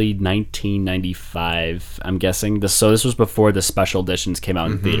probably 1995. I'm guessing. So this was before the special editions came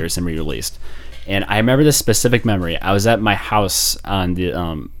out in theaters and re-released. And I remember this specific memory. I was at my house on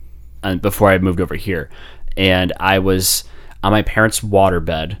the before I moved over here, and I was on my parents'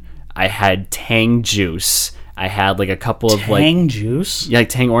 waterbed. I had Tang juice. I had like a couple of like Tang juice? like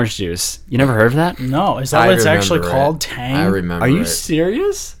Tang orange juice. You never heard of that? No, is that I what it's actually remember called? it. Tang? I remember Are you it.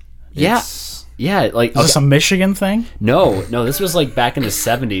 serious? It's- Yeah, like Is this a Michigan thing? no, this was like back in the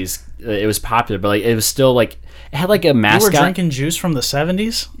 70s. It was popular, but like it was still like it had like a You mascot. were drinking juice from the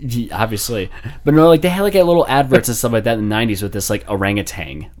 70s? Obviously, but no, like they had like a little adverts and stuff like that in the 90s with this like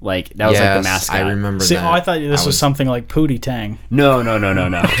orangutan. Like that was like the Yes, mascot. I remember See, that. I thought this was something like Pootie Tang. No.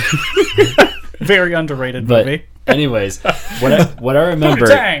 Very underrated But movie. anyways, what I remember.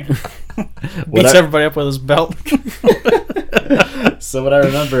 Tang! Beats everybody up with his belt. So what I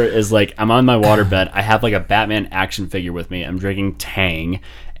remember is like I'm on my waterbed. I have like a Batman action figure with me. I'm drinking Tang,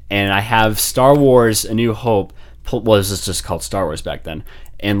 and I have Star Wars: A New Hope. Well, it was just called Star Wars back then.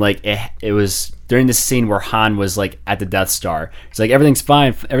 And like it was during this scene where Han was like at the Death Star. It's like everything's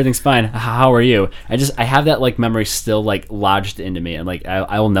fine. How are you? I have that like memory still like lodged into me, and like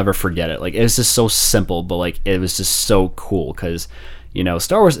I will never forget it. Like it was just so simple, but like it was just so cool because.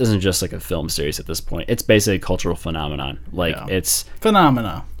 Star Wars isn't just like a film series at this point. It's basically a cultural phenomenon. Like it's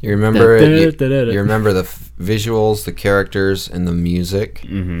Phenomena. You remember it? Da-da-da-da-da. You remember the visuals, the characters, and the music.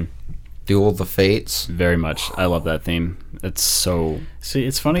 Mhm. Duel of the Fates. very much. I love that theme. It's so See,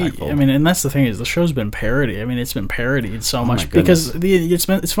 it's funny. Impactful. I mean, and that's the thing is the show's been parodied. I mean, it's been parodied so much my goodness. because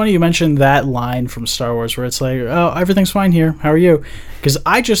it's funny you mentioned that line from Star Wars where it's like, "Oh, everything's fine here. How are you?" Because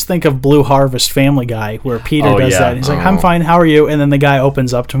I just think of Blue Harvest Family Guy where Peter Oh, does yeah. that. And he's like, Oh. "I'm fine. How are you?" And then the guy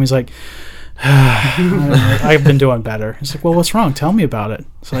opens up to him. He's like, "I've been doing better." He's like, "Well, what's wrong? Tell me about it."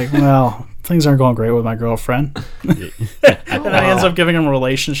 It's like, "Well, things aren't going great with my girlfriend." And then he ends up giving him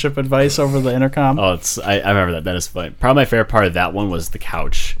relationship advice over the intercom. I remember that. That is funny. Probably my favorite part of that one was the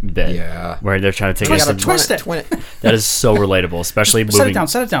couch bit. Yeah. Where they're trying to take Twist us it, to- twist it. That is so relatable, especially Set it moving down.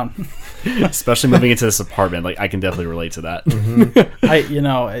 Set it down. especially moving into this apartment. Like I can definitely relate to that. I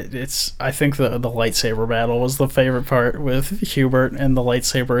think the lightsaber battle was the favorite part with Hubert, and the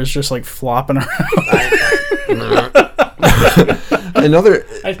lightsaber is just like flopping around. Another.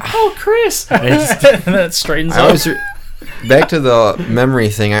 Oh, Chris. And then it straightens I up. always back to the memory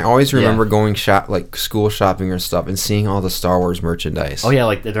thing. I always remember Yeah. going like school shopping or stuff and seeing all the Star Wars merchandise. Oh yeah,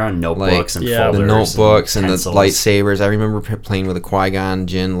 like they're on notebooks and yeah, The folders, notebooks and the pencils. lightsabers. I remember playing with a Qui-Gon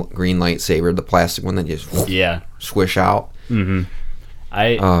Jinn green lightsaber, the plastic one that you just Yeah. swish out.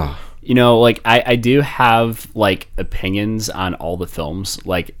 I I do have like opinions on all the films.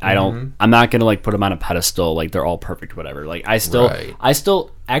 Like I'm not gonna like put them on a pedestal. Like they're all perfect, whatever. Like I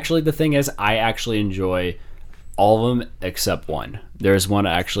still actually the thing is I actually enjoy all of them except one. There's one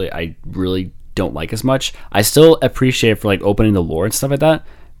actually I really don't like as much. I still appreciate it for like opening the lore and stuff like that,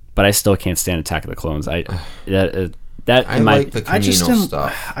 but I still can't stand Attack of the Clones. that I in my, like the I just communal didn't.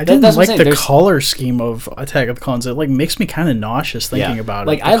 stuff. I didn't that's what like I'm the saying, there's- color scheme of Attack of the Clones. It like makes me kind of nauseous thinking yeah. about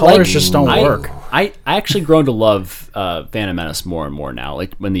like it. The I colors like, just don't work. I actually grown to love Phantom Menace more and more now,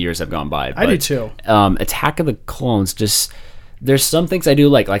 like when the years have gone by. I do But, too. Attack of the Clones just. There's some things I do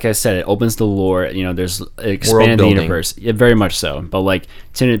like. Like I said, it opens the lore. You know, there's expanded the building. universe. Yeah, very much so. But like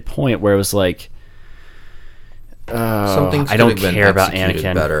to a point where it was like, Some things I don't could have been care about executed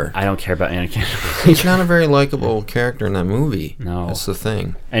Anakin. better. I don't care about Anakin. He's not a very likable character in that movie. No. That's the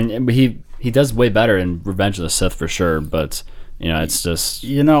thing. and he does way better in Revenge of the Sith for sure. But you know, it's just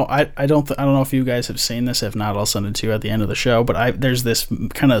You know, I don't know if you guys have seen this. If not, I'll send it to you at the end of the show. But there's this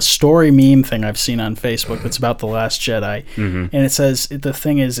kind of story meme thing I've seen on Facebook that's about The Last Jedi, and it says the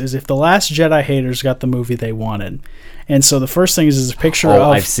thing is if The Last Jedi haters got the movie they wanted, and so the first thing is a picture of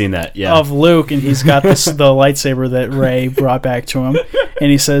I've seen that. Yeah, of Luke, and he's got the lightsaber that Rey brought back to him, and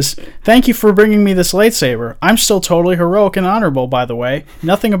he says, "Thank you for bringing me this lightsaber. I'm still totally heroic and honorable, by the way.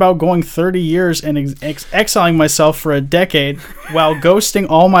 Nothing about going 30 years and exiling myself for a decade while ghosting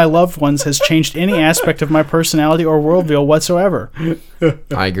all my loved ones has changed any aspect of my personality or worldview whatsoever."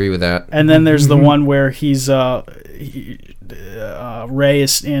 I agree with that. And then there's the one where he's Rey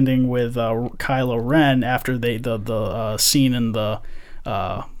is standing with Kylo Ren after the scene in the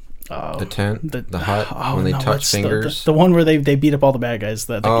The tent, the hut, oh, when they no, touch what's fingers. the one where they beat up all the bad guys.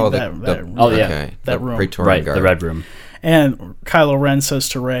 That yeah. Okay, that the room. Praetorian right. Guard. The Red Room. And Kylo Ren says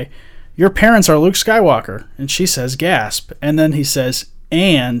to Rey, "Your parents are Luke Skywalker," and she says, "Gasp!" And then he says,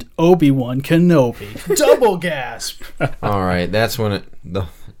 "And Obi-Wan Kenobi." Double gasp. All right, that's when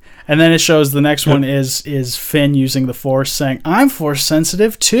And then it shows the next one is Finn using the Force, saying, "I'm Force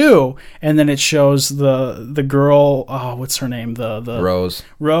sensitive too." And then it shows the girl. Oh, what's her name? The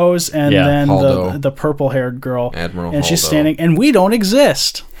Rose, and Yeah, then Holdo. the purple haired girl, Admiral and she's Holdo. standing, and we don't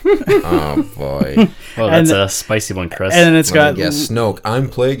exist. Oh boy. Well, And- that's a spicy one, Chris. And then it's got Yes, Snoke. I'm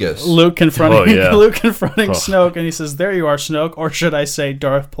Plagueis. Luke confronting Oh, yeah. Luke confronting Oh. Snoke, and he says, "There you are, Snoke," or should I say,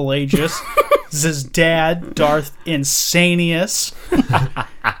 Darth Pelagius. This is his dad, Darth Insanius.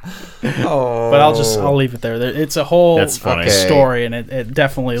 Oh. But I'll leave it there. It's a whole That's funny. Okay. story, and it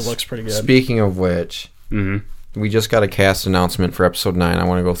definitely looks pretty good. Speaking of which, we just got a cast announcement for episode 9. I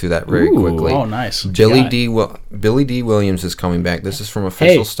want to go through that very Ooh. quickly. Oh, nice. Billy Yeah. D. Williams is coming back. This is from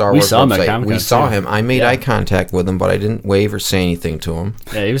official Star we Wars saw him at website. Comic-Con, We saw too. him. I made Yeah. eye contact with him, but I didn't wave or say anything to him.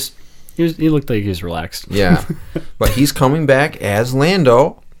 Yeah, he looked like he was relaxed. Yeah, but he's coming back as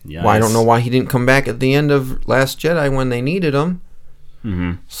Lando. Yes. Well, I don't know why he didn't come back at the end of Last Jedi when they needed him.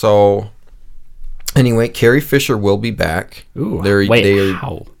 So, anyway, Carrie Fisher will be back. Ooh, They're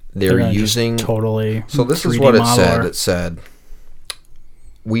how? they're gonna just using totally. So this is 3D what it model said. her. It said,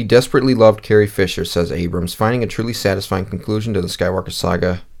 "We desperately loved Carrie Fisher," says Abrams. "Finding a truly satisfying conclusion to the Skywalker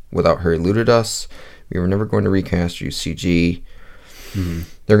saga without her eluded us. We were never going to recast or use CG.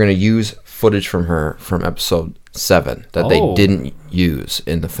 They're going to use footage from her from episode 7 that they Oh. didn't use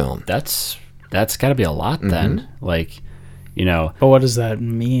in the film." That's got to be a lot then. Like, you know, But what does that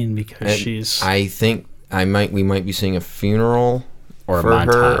mean? Because And she's. I think we might be seeing a funeral or a for her,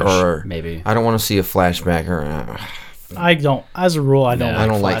 montage, or maybe. I don't want to see a flashback. Or I don't. As a rule, I don't. Yeah. I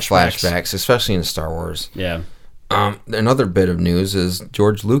don't like flashbacks. flashbacks, especially in Star Wars. Yeah. Another bit of news is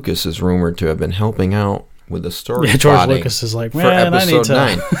George Lucas is rumored to have been helping out with the story. Yeah, George plotting Lucas is like, for man, I episode need to.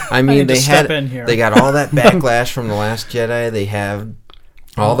 9. I need mean, to they step had in here. they got all that backlash from the Last Jedi. They have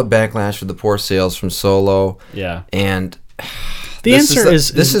all the backlash for the poor sales from Solo, Yeah. and The this answer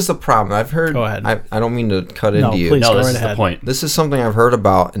is this is the problem. I've heard. Go ahead. I don't mean to cut No, into you. please. No, go this right is the ahead. point. This is something I've heard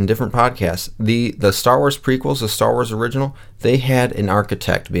about in different podcasts. The Star Wars prequels, the Star Wars original, they had an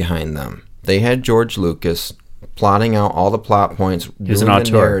architect behind them. They had George Lucas plotting out all the plot points, was doing an the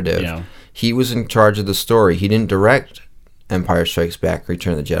auteur, narrative. you know. He was in charge of the story. He didn't direct Empire Strikes Back,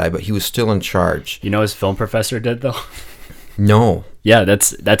 Return of the Jedi, but he was still in charge. You know his film professor did though? No, Yeah,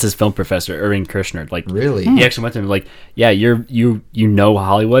 that's his film professor, Irving Kirchner. Like, really. he actually went to him like, yeah, you know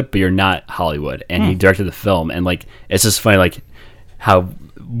Hollywood, but you're not Hollywood, and he directed the film, and like it's just funny like how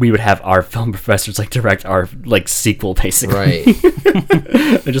we would have our film professors like direct our like sequel basically. Right.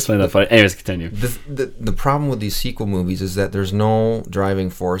 I just find that funny. Anyways, continue. The problem with these sequel movies is that there's no driving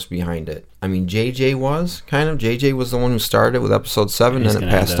force behind it. I mean, JJ was the one who started it with episode 7, He's then it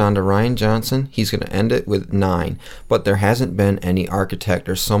gonna passed end it. on to Rian Johnson. He's going to end it with 9, but there hasn't been any architect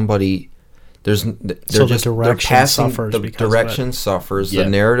or somebody. So the direction suffers The because of direction suffers. Yeah. The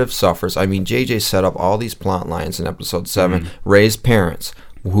narrative suffers. I mean, JJ set up all these plot lines in episode 7. Mm-hmm. Rey's parents.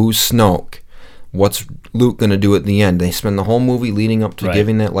 Who's Snoke? what's Luke going to do at the end? They spend the whole movie leading up to Right.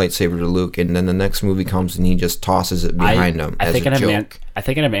 giving that lightsaber to Luke, and then the next movie comes and he just tosses it behind him I as think a I have joke. I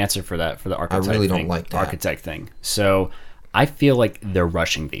think I have an answer for that, for the archetype really don't thing, like that. architect thing. So I feel like they're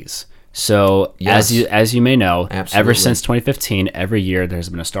rushing these. So Yes. as you may know, ever Absolutely. since 2015, every year there's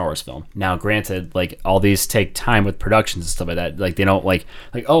been a Star Wars film. Now, granted, like all these take time with productions and stuff like that. Like they don't like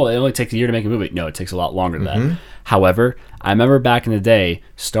oh, it only takes a year to make a movie. No, it takes a lot longer than Mm-hmm. that. However, I remember back in the day,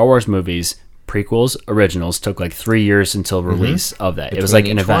 Star Wars movies, prequels, originals took like 3 years until release of that. It was like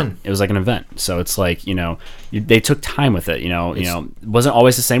Between an each event. one. It was like an event. So it's like, they took time with it, you know, it wasn't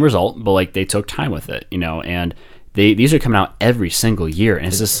always the same result, but like they took time with it, and these are coming out every single year, and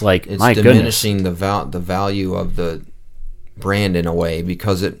it's just like, It's my goodness, diminishing the value of the brand in a way,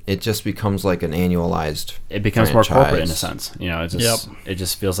 because it just becomes like an annualized it becomes more corporate in a franchise. sense, it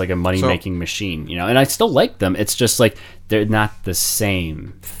just feels like a money making machine, and I still like them. It's just like they're not the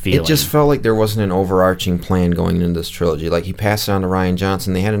same feeling. It just felt like there wasn't an overarching plan going into this trilogy. Like, he passed it on to Rian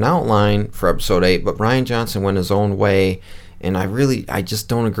Johnson. They had an outline for episode 8, but Rian Johnson went his own way, and I just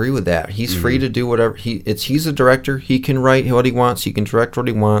don't agree with that. He's free to do whatever he's a director. He can write what he wants. He can direct what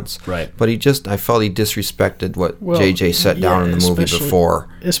he wants. Right. But I felt he disrespected what JJ set down in the movie before.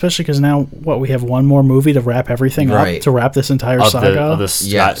 Especially because now, we have one more movie to wrap everything Right. up, to wrap this entire saga. of the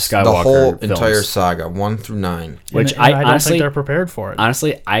Yes, Skywalker the whole films. entire saga, 1 through 9. Which and I don't honestly, think they're prepared for it.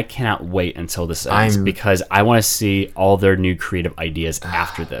 Honestly, I cannot wait until this ends, because I want to see all their new creative ideas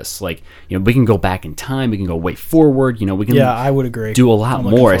after this. Like, we can go back in time, we can go way forward, we can I would agree. do a lot I'm looking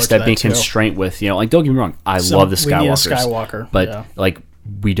more forward instead to of being that, too. constrained with, like, don't get me wrong, I love the We need a Skywalkers. Skywalker, But yeah. like,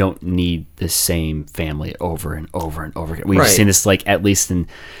 we don't need the same family over and over and over again. We've Right. seen this like at least in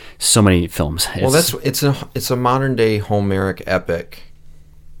so many films. Well, it's a modern day Homeric epic,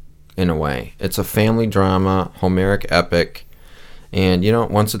 in a way. It's a family drama, Homeric epic, and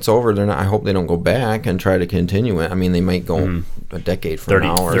once it's over, I hope they don't go back and try to continue it. I mean, they might go a decade from 30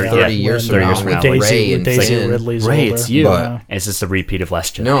 now or 30 30 yeah, years 30 from years now from with now. Ray and Daisy Finn. Ridley's Ray, older. it's you. But- And it's just a repeat of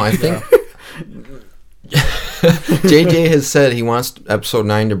Last Jedi. No, I think JJ has said he wants episode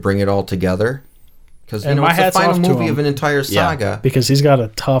 9 to bring it all together, because And my it's the hat's final off to movie him. of an entire saga. Because he's got a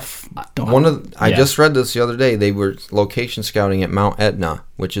tough. I just read this the other day. They were location scouting at Mount Etna,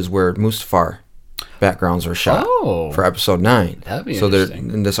 which is where Mustafar backgrounds were shot for episode 9. That'd be so they're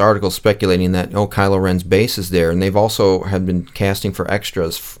interesting. in this article speculating that Kylo Ren's base is there, and they've also had been casting for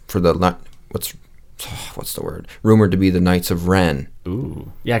extras for the what's the word, rumored to be the Knights of Ren.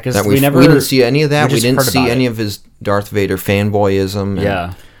 Ooh, yeah, because That we we didn't see any of that. We just didn't heard see about any it. of his Darth Vader fanboyism. and-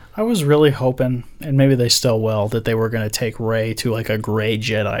 Yeah. I was really hoping, and maybe they still will, that they were going to take Rey to like a gray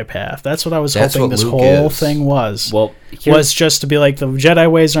Jedi path. That's what I was That's hoping what this Luke whole is. thing was. Well, was just to be like, the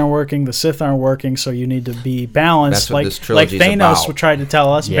Jedi ways aren't working, the Sith aren't working, so you need to be balanced. That's what like this trilogy's Thanos about. tried to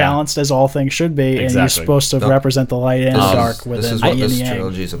tell us, Yeah. balanced as all things should be, and you're Exactly. supposed to represent the light and the dark This within is the what yin and this yang.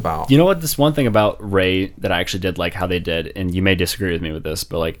 trilogy is about. You know what? This one thing about Rey that I actually did like how they did, and you may disagree with me with this,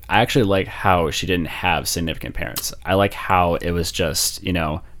 but like I actually like how she didn't have significant parents. I like how it was just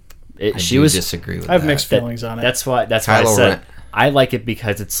I she do was. disagree with I have that. mixed feelings on it. That's why I Kylo said Ren. I like it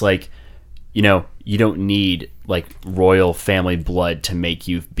because it's like you don't need like royal family blood to make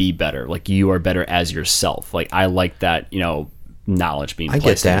you be better. Like you are better as yourself. Like I like that knowledge being I get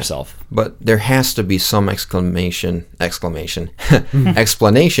placed in that, yourself. but there has to be some exclamation,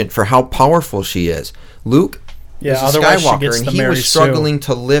 explanation for how powerful she is. Luke Yeah, is a otherwise she Skywalker, gets and the he Mary was Sue. struggling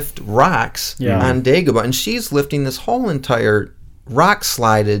to lift rocks Yeah. on Dagobah, and she's lifting this whole entire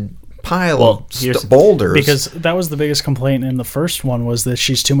rock-slided pile Well, of here's- boulders. Because that was the biggest complaint in the first one, was that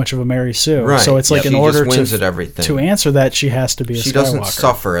she's too much of a Mary Sue. Right. So it's like Yeah. in She just order wins at everything. to answer that, she has to be a she Skywalker. doesn't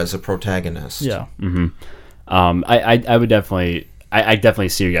suffer as a protagonist. Yeah. I would definitely. I definitely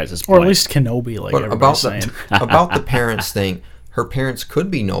see you guys' Or point. at least Kenobi, like But everybody's about saying. about the parents thing, her parents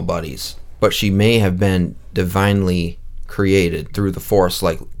could be nobodies, but she may have been divinely created through the Force,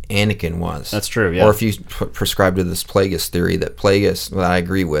 like Anakin was. That's true, yeah. Or if you prescribe to this Plagueis theory that I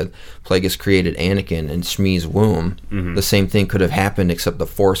agree with, Plagueis created Anakin in Shmi's womb. Mm-hmm. The same thing could have happened, except the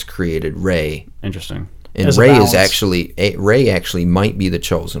Force created Rey. Interesting. And As a Rey balance. Rey actually might be the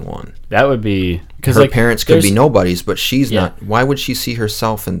chosen one. That would be because Her like parents could be there's- nobodies, but she's Yeah. not. Why would she see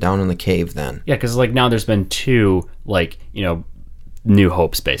herself down in the cave then? Yeah, because like now there's been two like New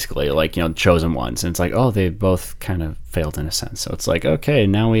Hopes basically, like chosen ones, and it's like they both kind of failed in a sense. So it's like okay,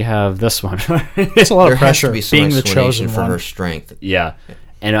 now we have this one. It's a lot There of has to pressure be some being the explanation chosen for one. her strength. Yeah,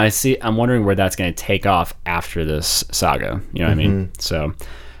 and I'm wondering where that's going to take off after this saga. You know what I mean? So,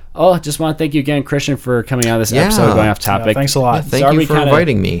 Oh, just want to thank you again, Christian, for coming on this episode, going off topic. Yeah, thanks a lot. Thank you for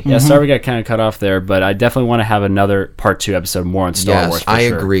inviting me. Yeah, sorry we got kind of cut off there, but I definitely want to have another part 2 episode more on Star Wars. Yes, I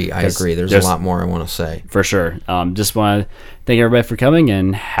agree. I agree. There's a lot more I want to say. For sure. Just want to thank everybody for coming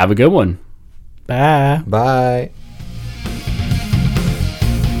and have a good one. Bye. Bye.